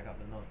pick it back up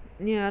or not?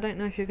 Yeah, I don't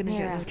know if you're going to get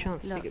Mira, another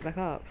chance to look, pick it back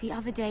up. The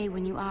other day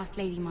when you asked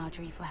Lady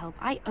Marjorie for help,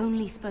 I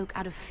only spoke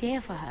out of fear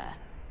for her.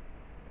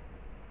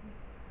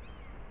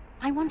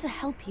 I want to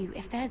help you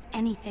if there's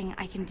anything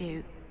I can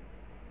do.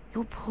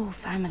 Your poor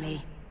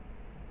family.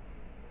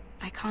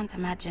 I can't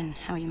imagine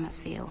how you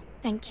must feel.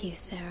 Thank you,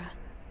 Sarah.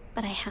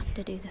 But I have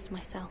to do this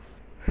myself.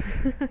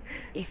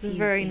 It's a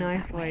very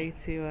nice way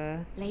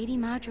to Lady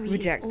Marjorie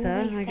reject is her,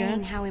 always I saying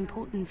guess. how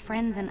important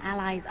friends and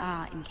allies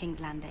are in King's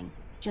Landing.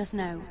 Just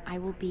know, I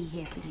will be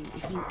here for you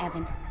if you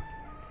ever...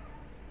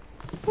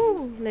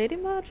 Ooh, Lady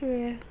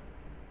Marjorie.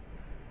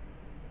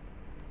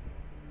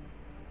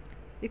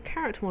 Your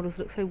character models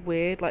look so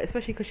weird, like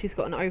especially because she's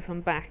got an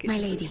open back. It My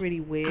just lady, looks really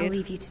weird. I'll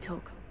leave you to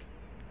talk.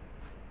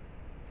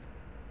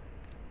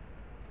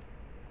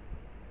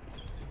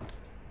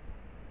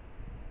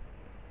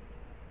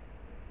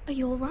 Are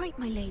you all right,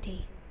 my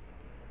lady?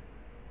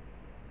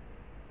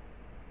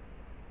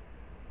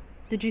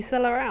 Did you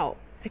sell her out?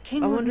 The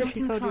king I was wonder if not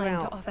she sold you inclined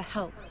to out. offer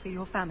help for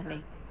your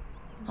family.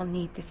 I'll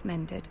need this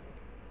mended.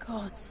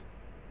 Gods.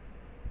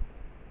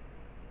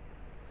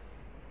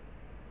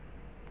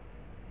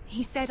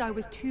 He said I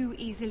was too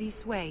easily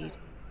swayed.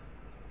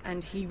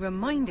 And he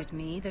reminded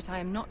me that I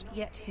am not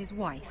yet his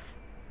wife.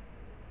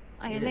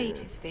 I allayed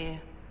his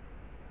fear.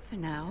 For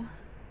now.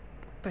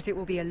 But it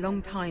will be a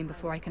long time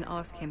before I can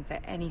ask him for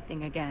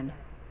anything again.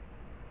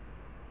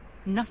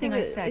 Nothing Yeah,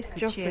 I but said it's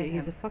could Joffrey, cheer him.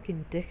 he's a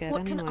fucking dickhead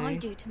What anyway. can I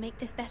do to make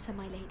this better,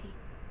 my lady?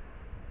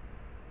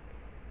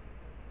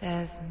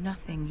 There's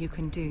nothing you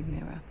can do,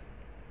 Mira.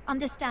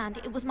 Understand,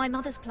 it was my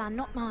mother's plan,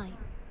 not mine.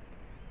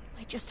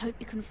 I just hope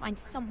you can find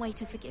some way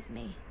to forgive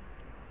me.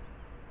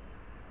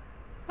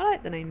 I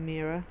like the name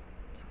Mira.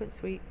 It's quite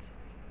sweet.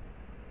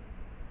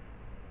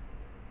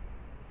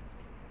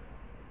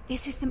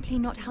 This is simply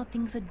not how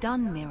things are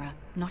done, Mira.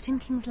 Not in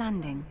King's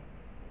Landing.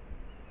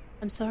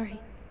 I'm sorry,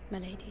 my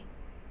lady.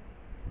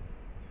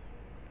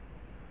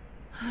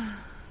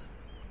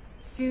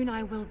 Soon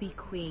I will be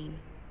queen,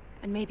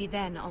 and maybe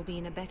then I'll be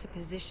in a better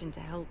position to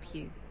help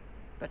you.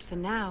 But for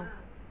now,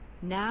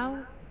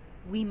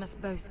 we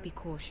must both be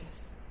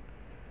cautious.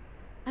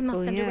 I must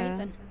Well, send yeah. a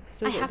raven.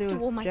 Still I gotta have do to a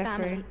warn my Joffrey.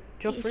 family.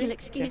 If Joffrey? you'll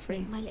excuse me,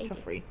 Joffrey? my lady.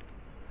 Joffrey.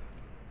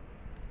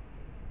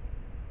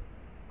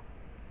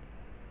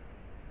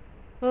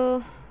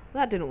 Well,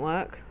 that didn't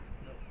work.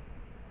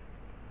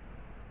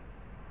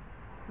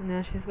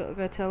 Now she's got to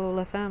go tell all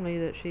her family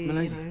that she, My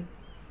lady. you know,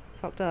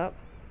 fucked up.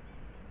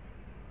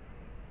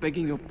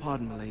 Begging your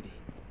pardon, my lady.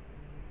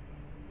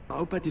 I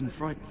hope I didn't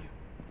frighten you.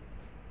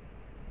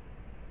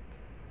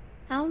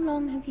 How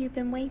long have you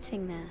been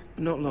waiting there?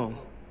 Not long.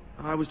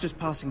 I was just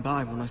passing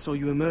by when I saw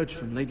you emerge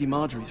from Lady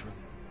Marjorie's room.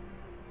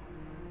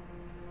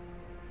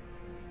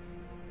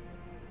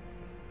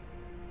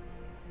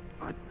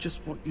 I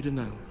just want you to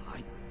know,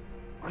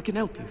 I can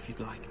help you if you'd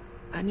like.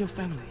 And your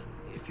family,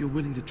 if you're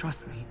willing to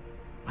trust me.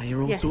 I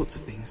hear all Yes. sorts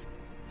of things.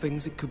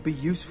 Things that could be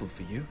useful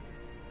for you.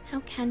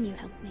 How can you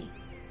help me?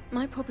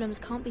 My problems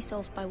can't be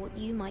solved by what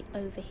you might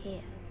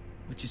overhear.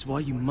 Which is why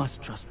you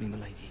must trust me, my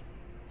lady.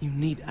 You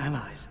need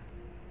allies.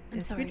 I'm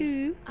Yes, we sorry.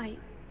 do. I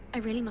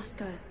really must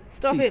go.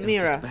 Stop Please it, don't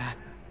Mira. despair.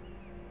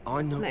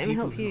 I know Let him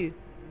people help who... you.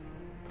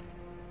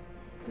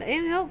 Let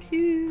him help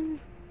you.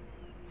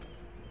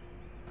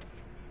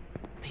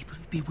 People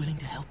who'd be willing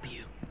to help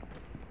you.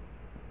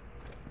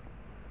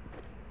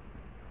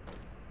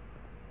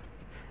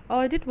 Oh,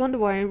 I did wonder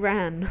why he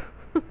ran.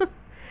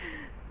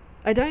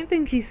 I don't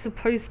think he's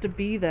supposed to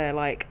be there,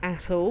 like,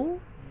 at all.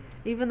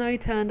 Even though he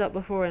turned up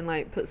before and,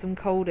 like, put some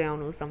coal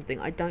down or something,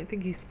 I don't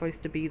think he's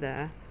supposed to be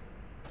there.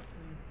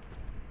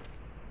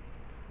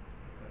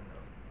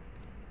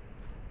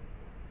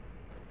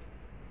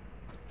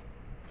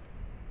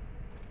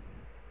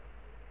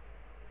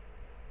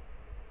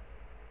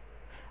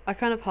 I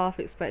kind of half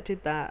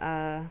expected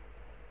that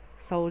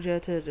soldier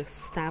to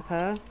just stab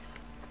her.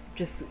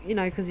 Just, you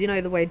know, because you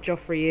know the way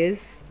Joffrey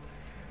is.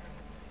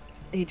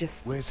 He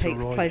just Where's takes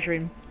Sir Roy? pleasure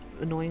in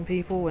annoying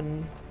people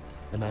and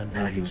The man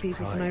hurting values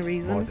people for no pride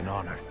reason. more than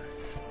honor.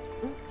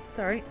 Oh,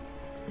 sorry.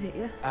 I hit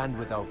you. And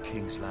without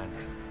King's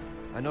Landing.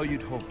 I know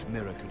you'd hoped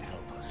Mira could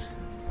help us,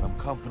 but I'm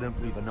confident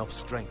we've enough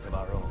strength of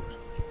our own.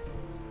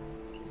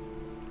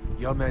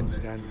 Your men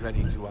stand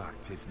ready to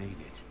act if needed.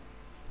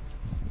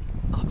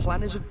 Our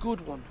plan is a good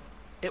one.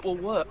 It will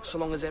work so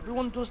long as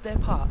everyone does their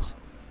part.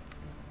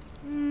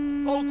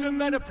 Bolton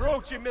men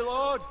approaching, my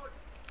lord.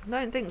 I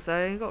don't think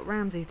so. You've got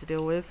Ramsay to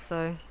deal with,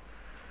 so...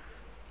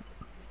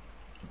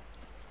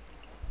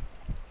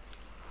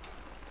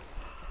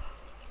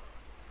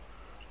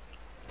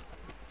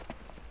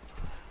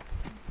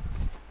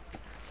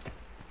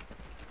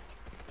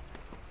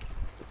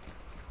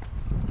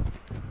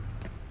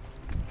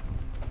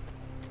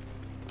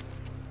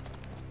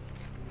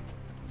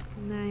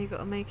 Now you got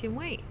to make him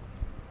wait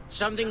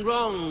Something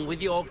wrong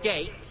with your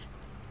gate?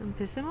 and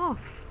piss him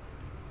off.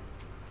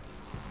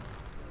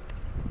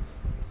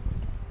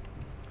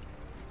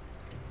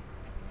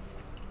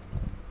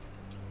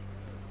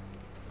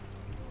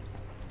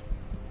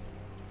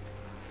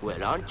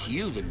 Well, aren't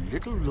you the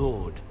little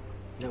lord?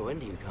 No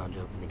wonder you can't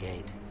open the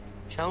gate.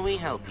 Shall we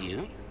help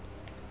you?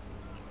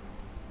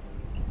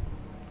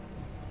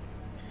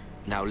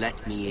 Now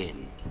let me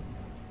in.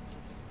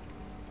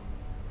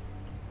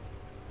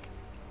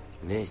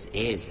 This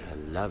is a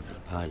lovely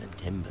pile of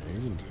timber,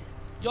 isn't it?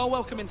 You're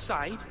welcome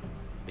inside,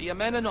 but your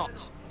men are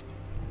not.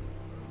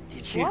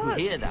 Did you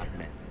hear that,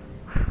 men?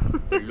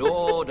 The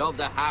Lord of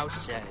the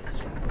House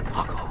says,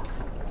 fuck off.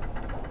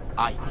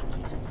 I think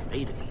he's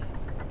afraid of you.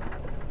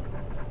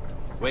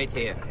 Wait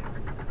here.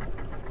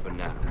 For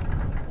now.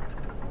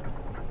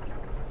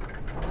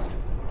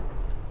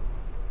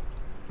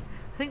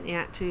 I think the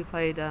actor who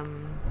played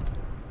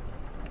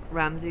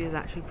Ramsay is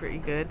actually pretty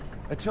good.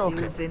 A token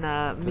He was in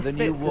for the Misfits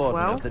new as Warden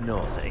well, of the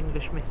North. the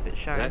English Misfits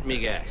show. Let me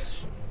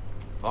guess.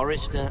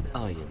 Forrester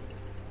Iron.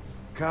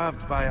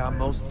 Carved by our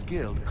most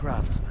skilled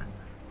craftsmen.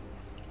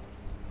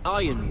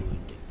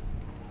 Ironwood.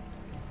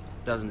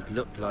 Doesn't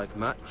look like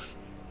much.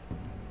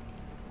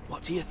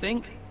 What do you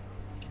think?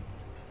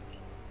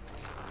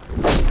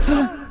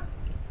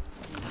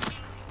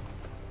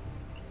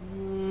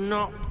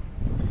 Not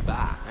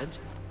bad.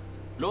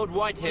 Lord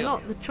Whitehill,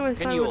 Not the choice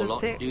can I you would all have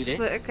lot picked, do this?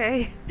 but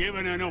okay.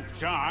 Given enough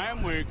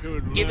time, we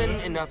could... Given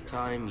enough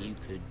time, you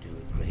could do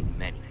a great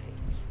many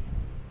things.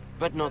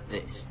 But not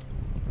this,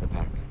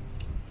 apparently.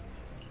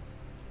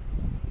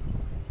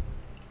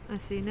 I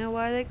see now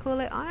why they call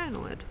it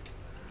ironwood.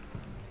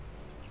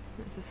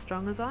 It's as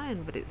strong as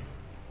iron, but it's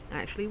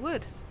actually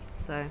wood,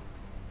 so...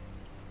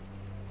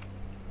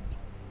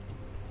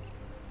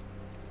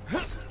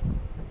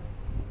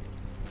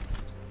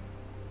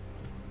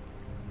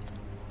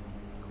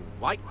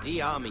 Quite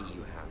the army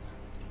you have,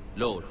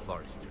 Lord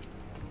Forrester.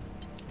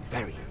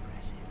 Very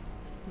impressive.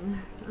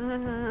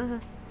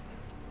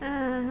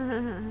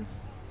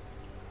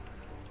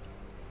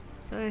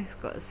 So he's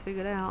got us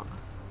figured out.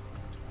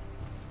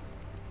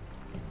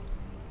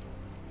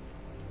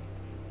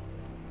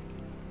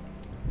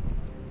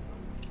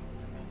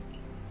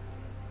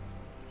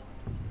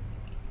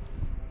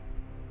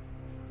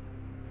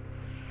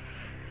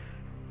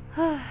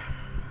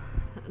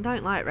 I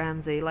don't like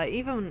Ramsay. Like,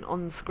 even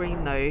on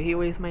screen though, he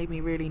always made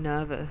me really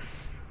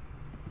nervous.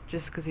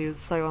 Just because he was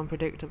so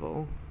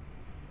unpredictable.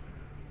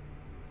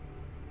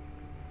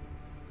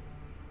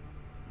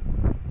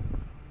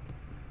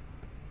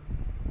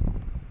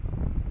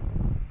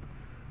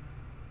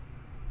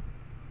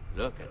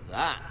 Look at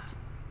that.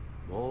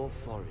 More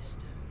Forresters.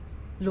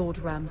 Lord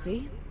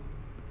Ramsay?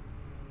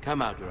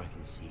 Come out where I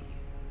can see you.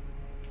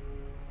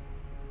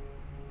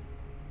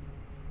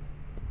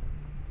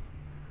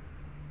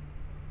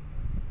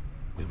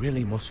 We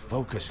really must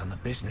focus on the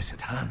business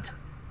at hand.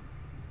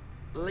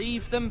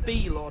 Leave them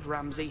be, Lord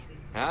Ramsay.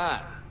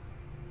 Ah,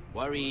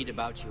 worried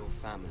about your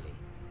family.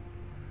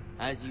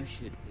 As you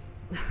should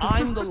be.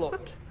 I'm the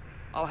Lord.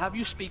 I'll have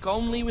you speak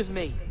only with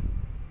me.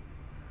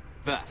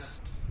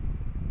 First,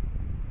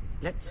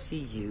 let's see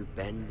you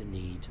bend the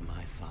knee to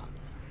my father.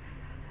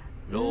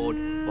 Lord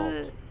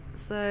Bolton.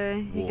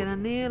 So, you gonna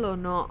kneel or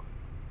not?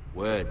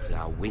 Words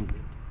are wind.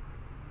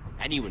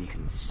 Anyone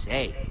can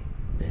say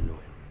they're loyal.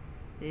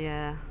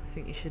 Yeah, I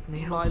think you should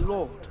kneel. My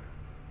lord.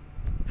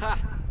 Ha!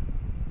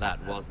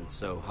 That wasn't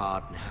so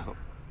hard now,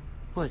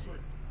 was it?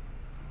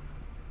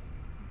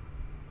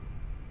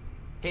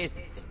 Here's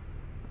the thing.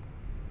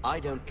 I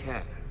don't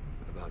care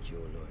about your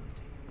loyalty.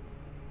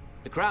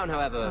 The Crown,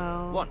 however,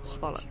 wants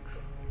bollocks.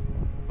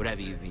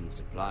 Whatever you've been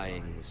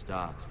supplying the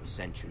Starks for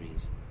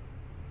centuries.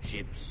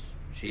 Ships,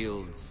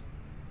 shields,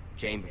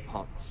 chamber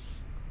pots.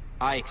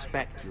 I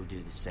expect you'll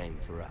do the same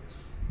for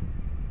us.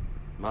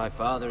 My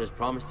father has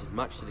promised as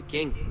much to the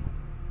king.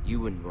 You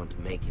wouldn't want to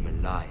make him a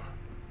liar,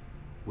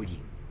 would you?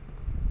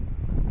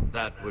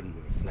 That wouldn't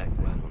reflect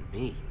well on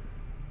me.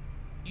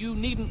 You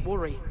needn't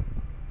worry.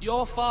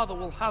 Your father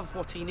will have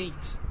what he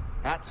needs.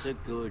 That's a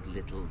good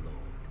little lord.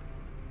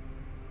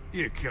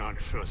 You can't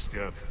trust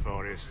her,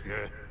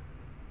 Forrester.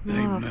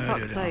 Oh,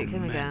 fuck's sake,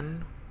 him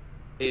again.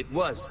 It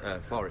was a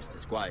Forrester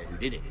squire who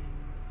did it.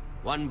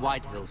 One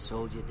Whitehill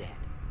soldier dead.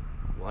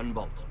 One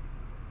Bolton.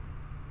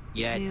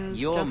 Yet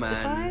your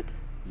man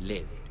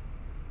lived.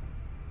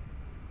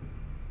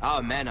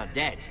 Our men are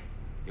dead.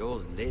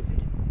 Yours lived.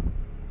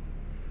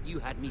 You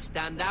had me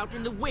stand out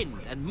in the wind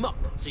and muck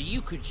so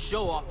you could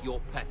show off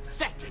your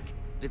pathetic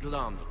little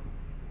army.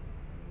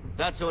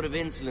 That sort of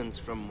insolence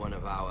from one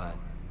of our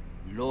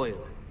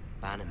loyal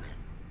bannermen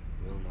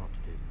will not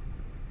do.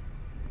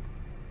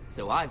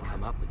 So I've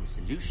come up with a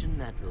solution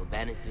that will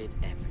benefit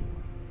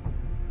everyone.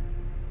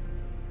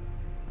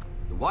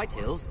 The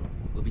Whitehills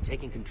will be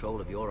taking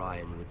control of your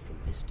ironwood from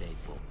this day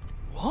forward.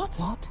 What?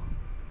 What?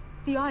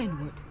 The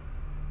ironwood?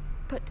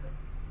 But...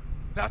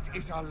 That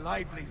is our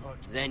livelihood.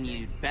 Then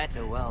you'd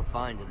better well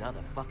find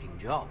another fucking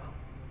job.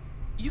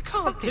 You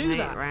can't do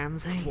that,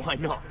 Ramsay. Why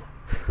not?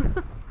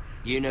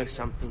 You know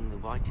something the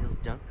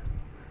Whitehills don't?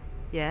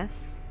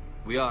 Yes.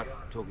 We are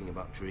talking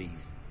about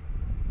trees.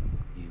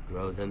 You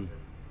grow them,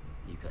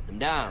 you cut them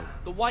down.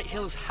 The White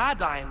Hills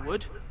had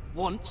ironwood,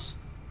 once,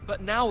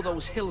 but now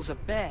those hills are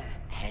bare.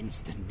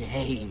 Hence the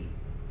name.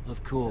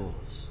 Of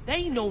course.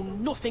 They know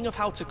nothing of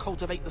how to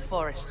cultivate the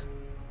forest.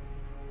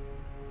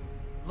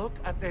 Look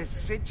at their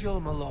sigil,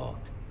 my lord.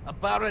 A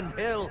barren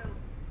hill.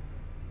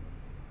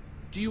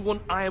 Do you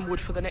want Ironwood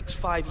for the next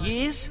 5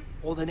 years,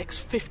 or the next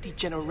 50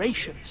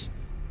 generations?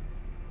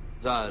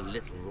 The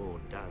little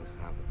lord does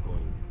have a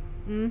point.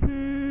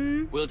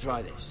 Mm-hmm. We'll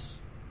try this.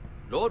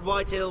 Lord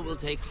Whitehill will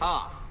take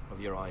half of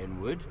your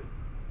ironwood,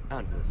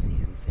 and we'll see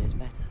who fares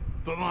better.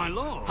 But my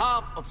lord...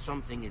 Half of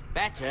something is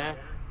better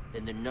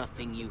than the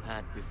nothing you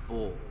had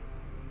before.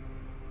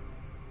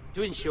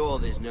 To ensure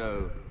there's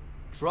no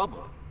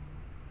trouble,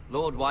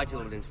 Lord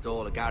Whitehill will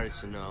install a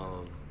garrison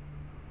of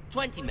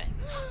 20 men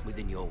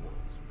within your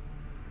walls.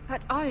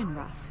 At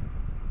Ironrath,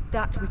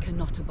 that we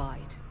cannot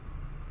abide.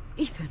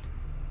 Ethan.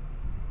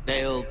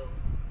 They'll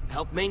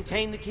help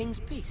maintain the king's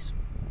peace.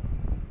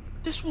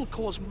 This will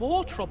cause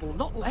more trouble,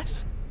 not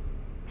less.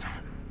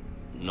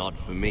 Not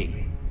for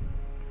me.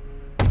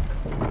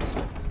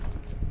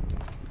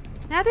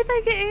 How did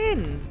they get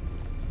in?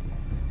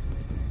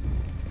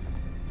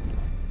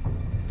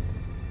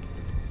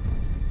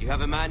 You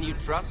have a man you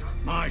trust?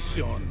 My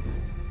son,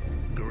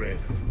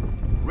 Griff.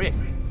 Griff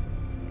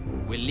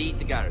will lead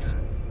the garrison.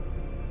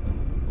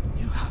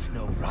 You have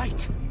no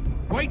right.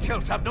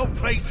 Whitehills have no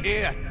place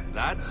here.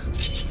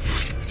 Lads,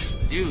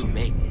 do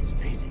make this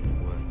visit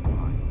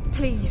worthwhile.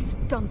 Please,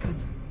 Duncan,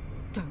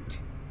 don't.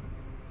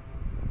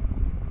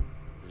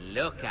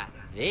 Look at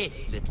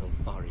this, little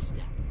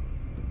Forrester.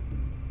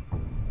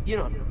 You're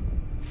not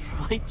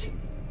frightened,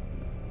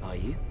 are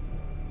you?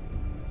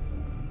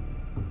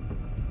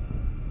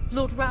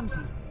 Lord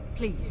Ramsay,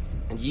 please.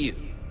 And you?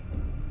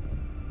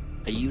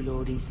 Are you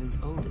Lord Ethan's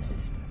older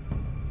sister?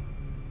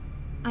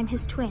 I'm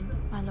his twin,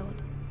 my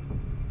lord.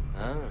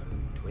 Ah,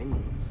 twins.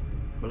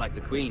 Well, like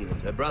the Queen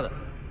and her brother.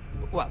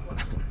 Well,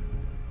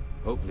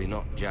 hopefully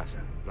not just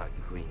like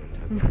the Queen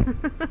and her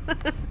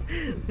brother.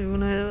 You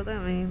know what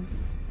that means.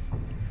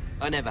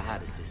 I never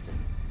had a sister.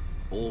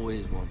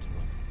 Always wanted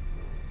one.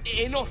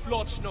 Enough,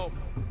 Lord Snow.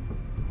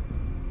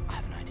 I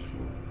have an idea.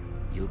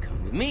 You'll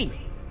come with me.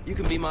 You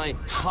can be my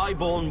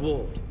highborn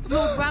ward.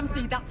 Lord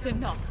Ramsay, that's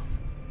enough.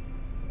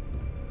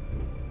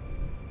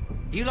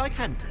 Do you like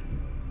hunting?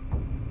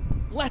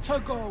 Let her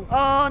go.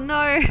 Oh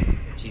no.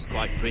 She's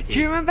quite pretty. Do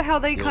you remember how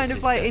they Your kind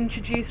of like sister.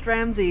 introduced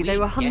Ramsay? They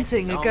were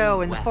hunting a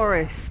girl in the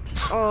forest.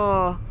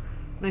 Oh,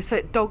 and they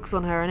set dogs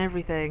on her and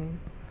everything.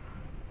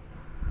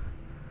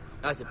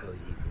 I suppose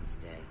you can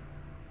stay.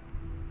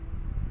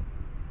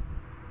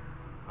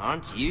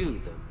 Aren't you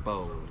the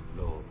bold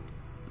lord?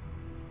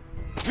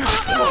 Ethan!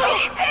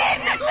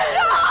 No!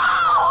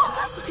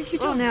 What have you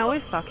done? Oh, now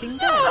we're fucking dead.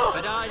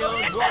 But I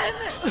don't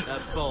want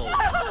a bold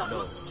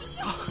lord.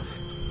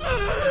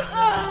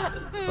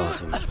 Far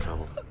too much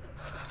trouble.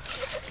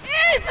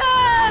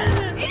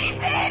 Ethan!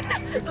 Ethan!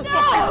 No! No!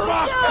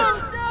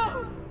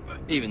 No!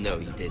 Even though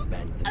you did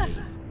bend the knee.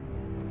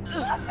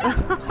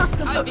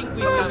 I think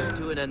we've come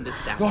to an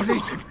understanding. Lord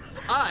Ethan!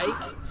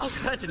 I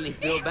certainly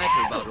feel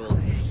better about all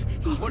this.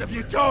 What have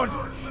you done?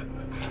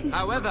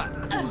 However,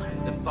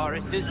 the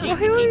Foresters need Well,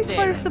 to who are we keep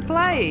their... supposed to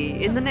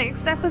play in the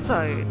next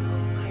episode?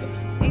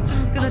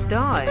 Ethan's gonna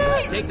die.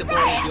 Take the boy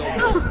as your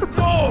ward.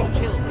 Go!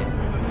 Kill him.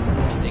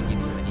 If they give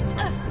you any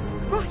trouble.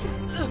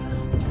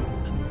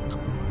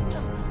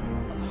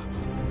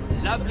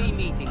 Lovely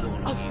meeting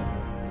all of you.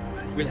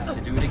 We'll have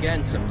to do it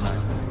again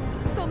sometime.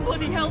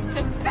 Somebody help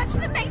him. Fetch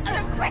the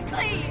maester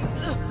quickly!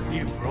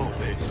 You brought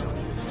this on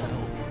yourself.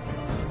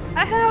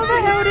 How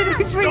the hell did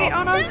we bring it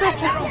on ourselves?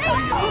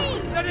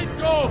 Let it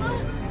go!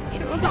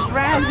 It wasn't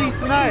Ramsay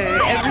Snow.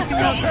 Everything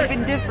else would have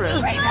been different.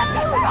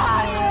 Remember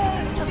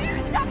Ryan!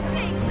 Do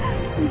something!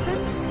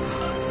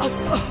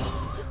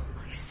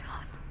 My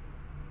son.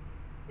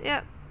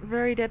 Yep,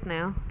 very dead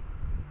now.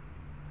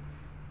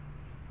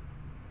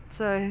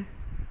 So,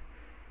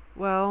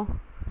 well...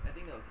 I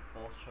think that was a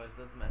false choice.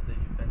 Doesn't matter if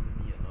you bend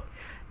the knee or not.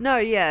 No,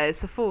 yeah,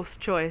 it's a forced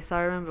choice.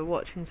 I remember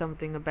watching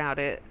something about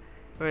it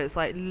where it's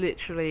like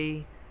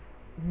literally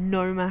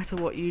no matter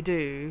what you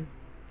do,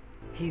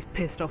 he's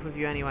pissed off with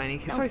you anyway, and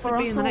he's supposed to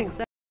be in the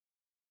next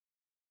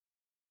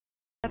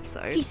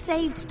episode. He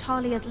saved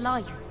Talia's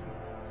life.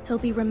 He'll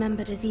be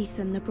remembered as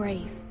Ethan the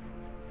Brave.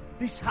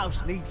 This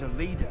house needs a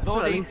leader.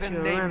 Well, at least you'll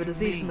remember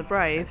as Ethan the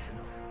Brave.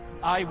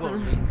 I will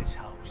lead this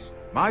house.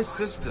 My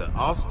sister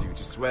asked you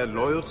to swear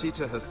loyalty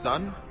to her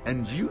son,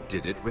 and you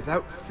did it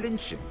without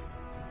flinching.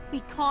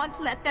 We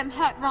can't let them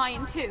hurt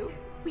Ryan too.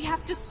 We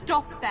have to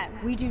stop them.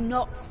 We do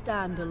not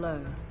stand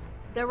alone.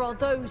 There are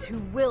those who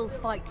will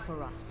fight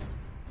for us.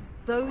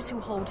 Those who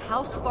hold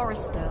House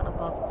Forrester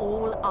above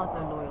all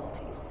other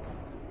loyalties.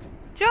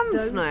 Jon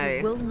Those Snow.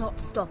 who will not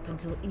stop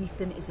until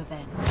Ethan is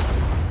avenged.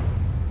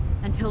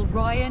 Until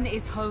Ryan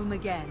is home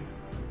again,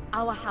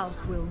 our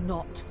house will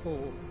not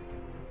fall.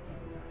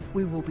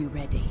 We will be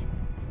ready.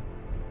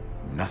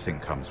 Nothing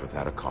comes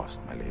without a cost,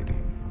 my lady.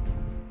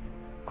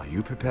 Are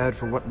you prepared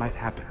for what might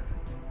happen?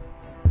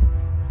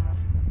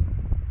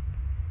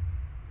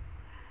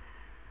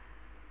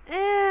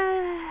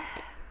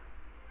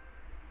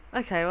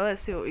 Okay, well, let's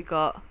see what we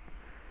got.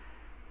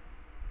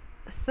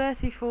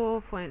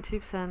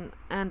 34.2%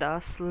 and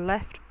us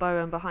left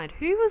Bowen behind.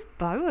 Who was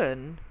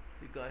Bowen?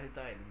 The guy who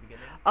died in the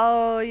beginning.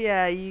 Oh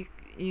yeah, you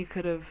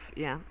could have,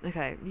 yeah,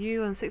 okay.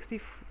 You and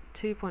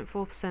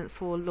 62.4%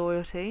 swore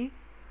loyalty.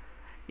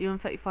 You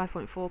and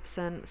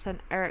 35.4%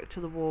 sent Eric to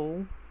the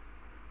wall.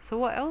 So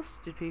what else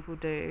did people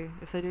do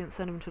if they didn't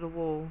send him to the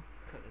wall?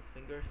 Cut his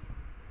fingers.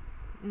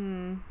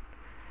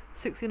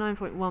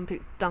 69.1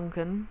 picked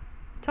Duncan.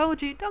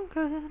 Told you,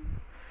 Duncan.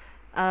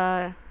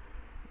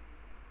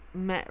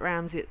 Met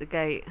Ramsay at the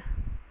gate.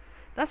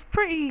 That's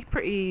pretty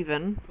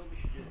even. Probably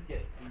should just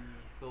get the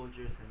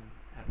soldiers and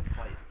have a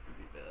fight. Would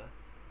be better.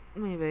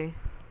 Maybe.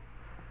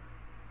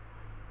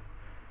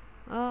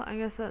 Well, I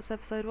guess that's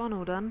episode 1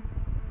 all done.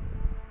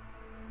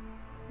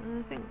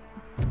 I think.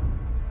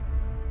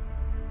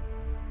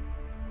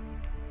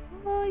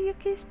 Oh, you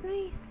kissed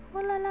me.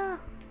 Oh la la.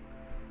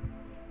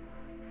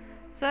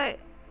 So,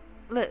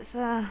 let's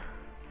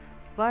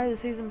buy the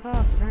season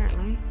pass.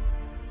 Apparently.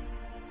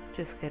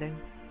 Just kidding.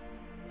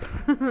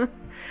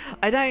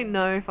 I don't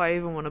know if I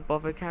even want to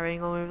bother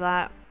carrying on with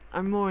that.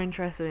 I'm more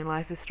interested in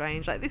Life is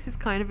Strange. Like, this is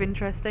kind of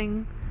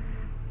interesting,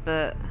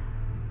 but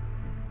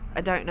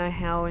I don't know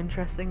how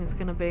interesting it's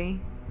gonna be. You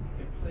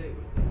can play it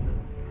with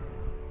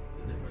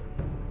different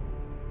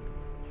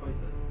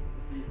choices.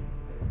 The season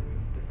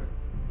makes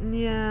difference.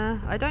 Yeah,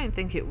 I don't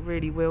think it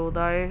really will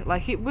though.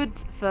 Like, it would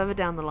further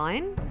down the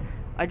line.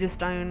 I just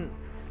don't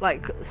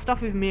like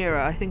stuff with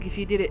Mira. I think if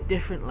you did it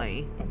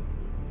differently,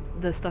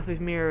 the stuff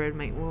with Mira would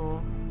make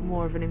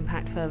more of an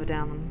impact further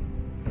down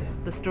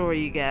the story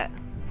you get.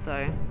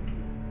 So,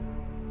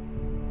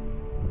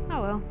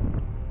 oh well.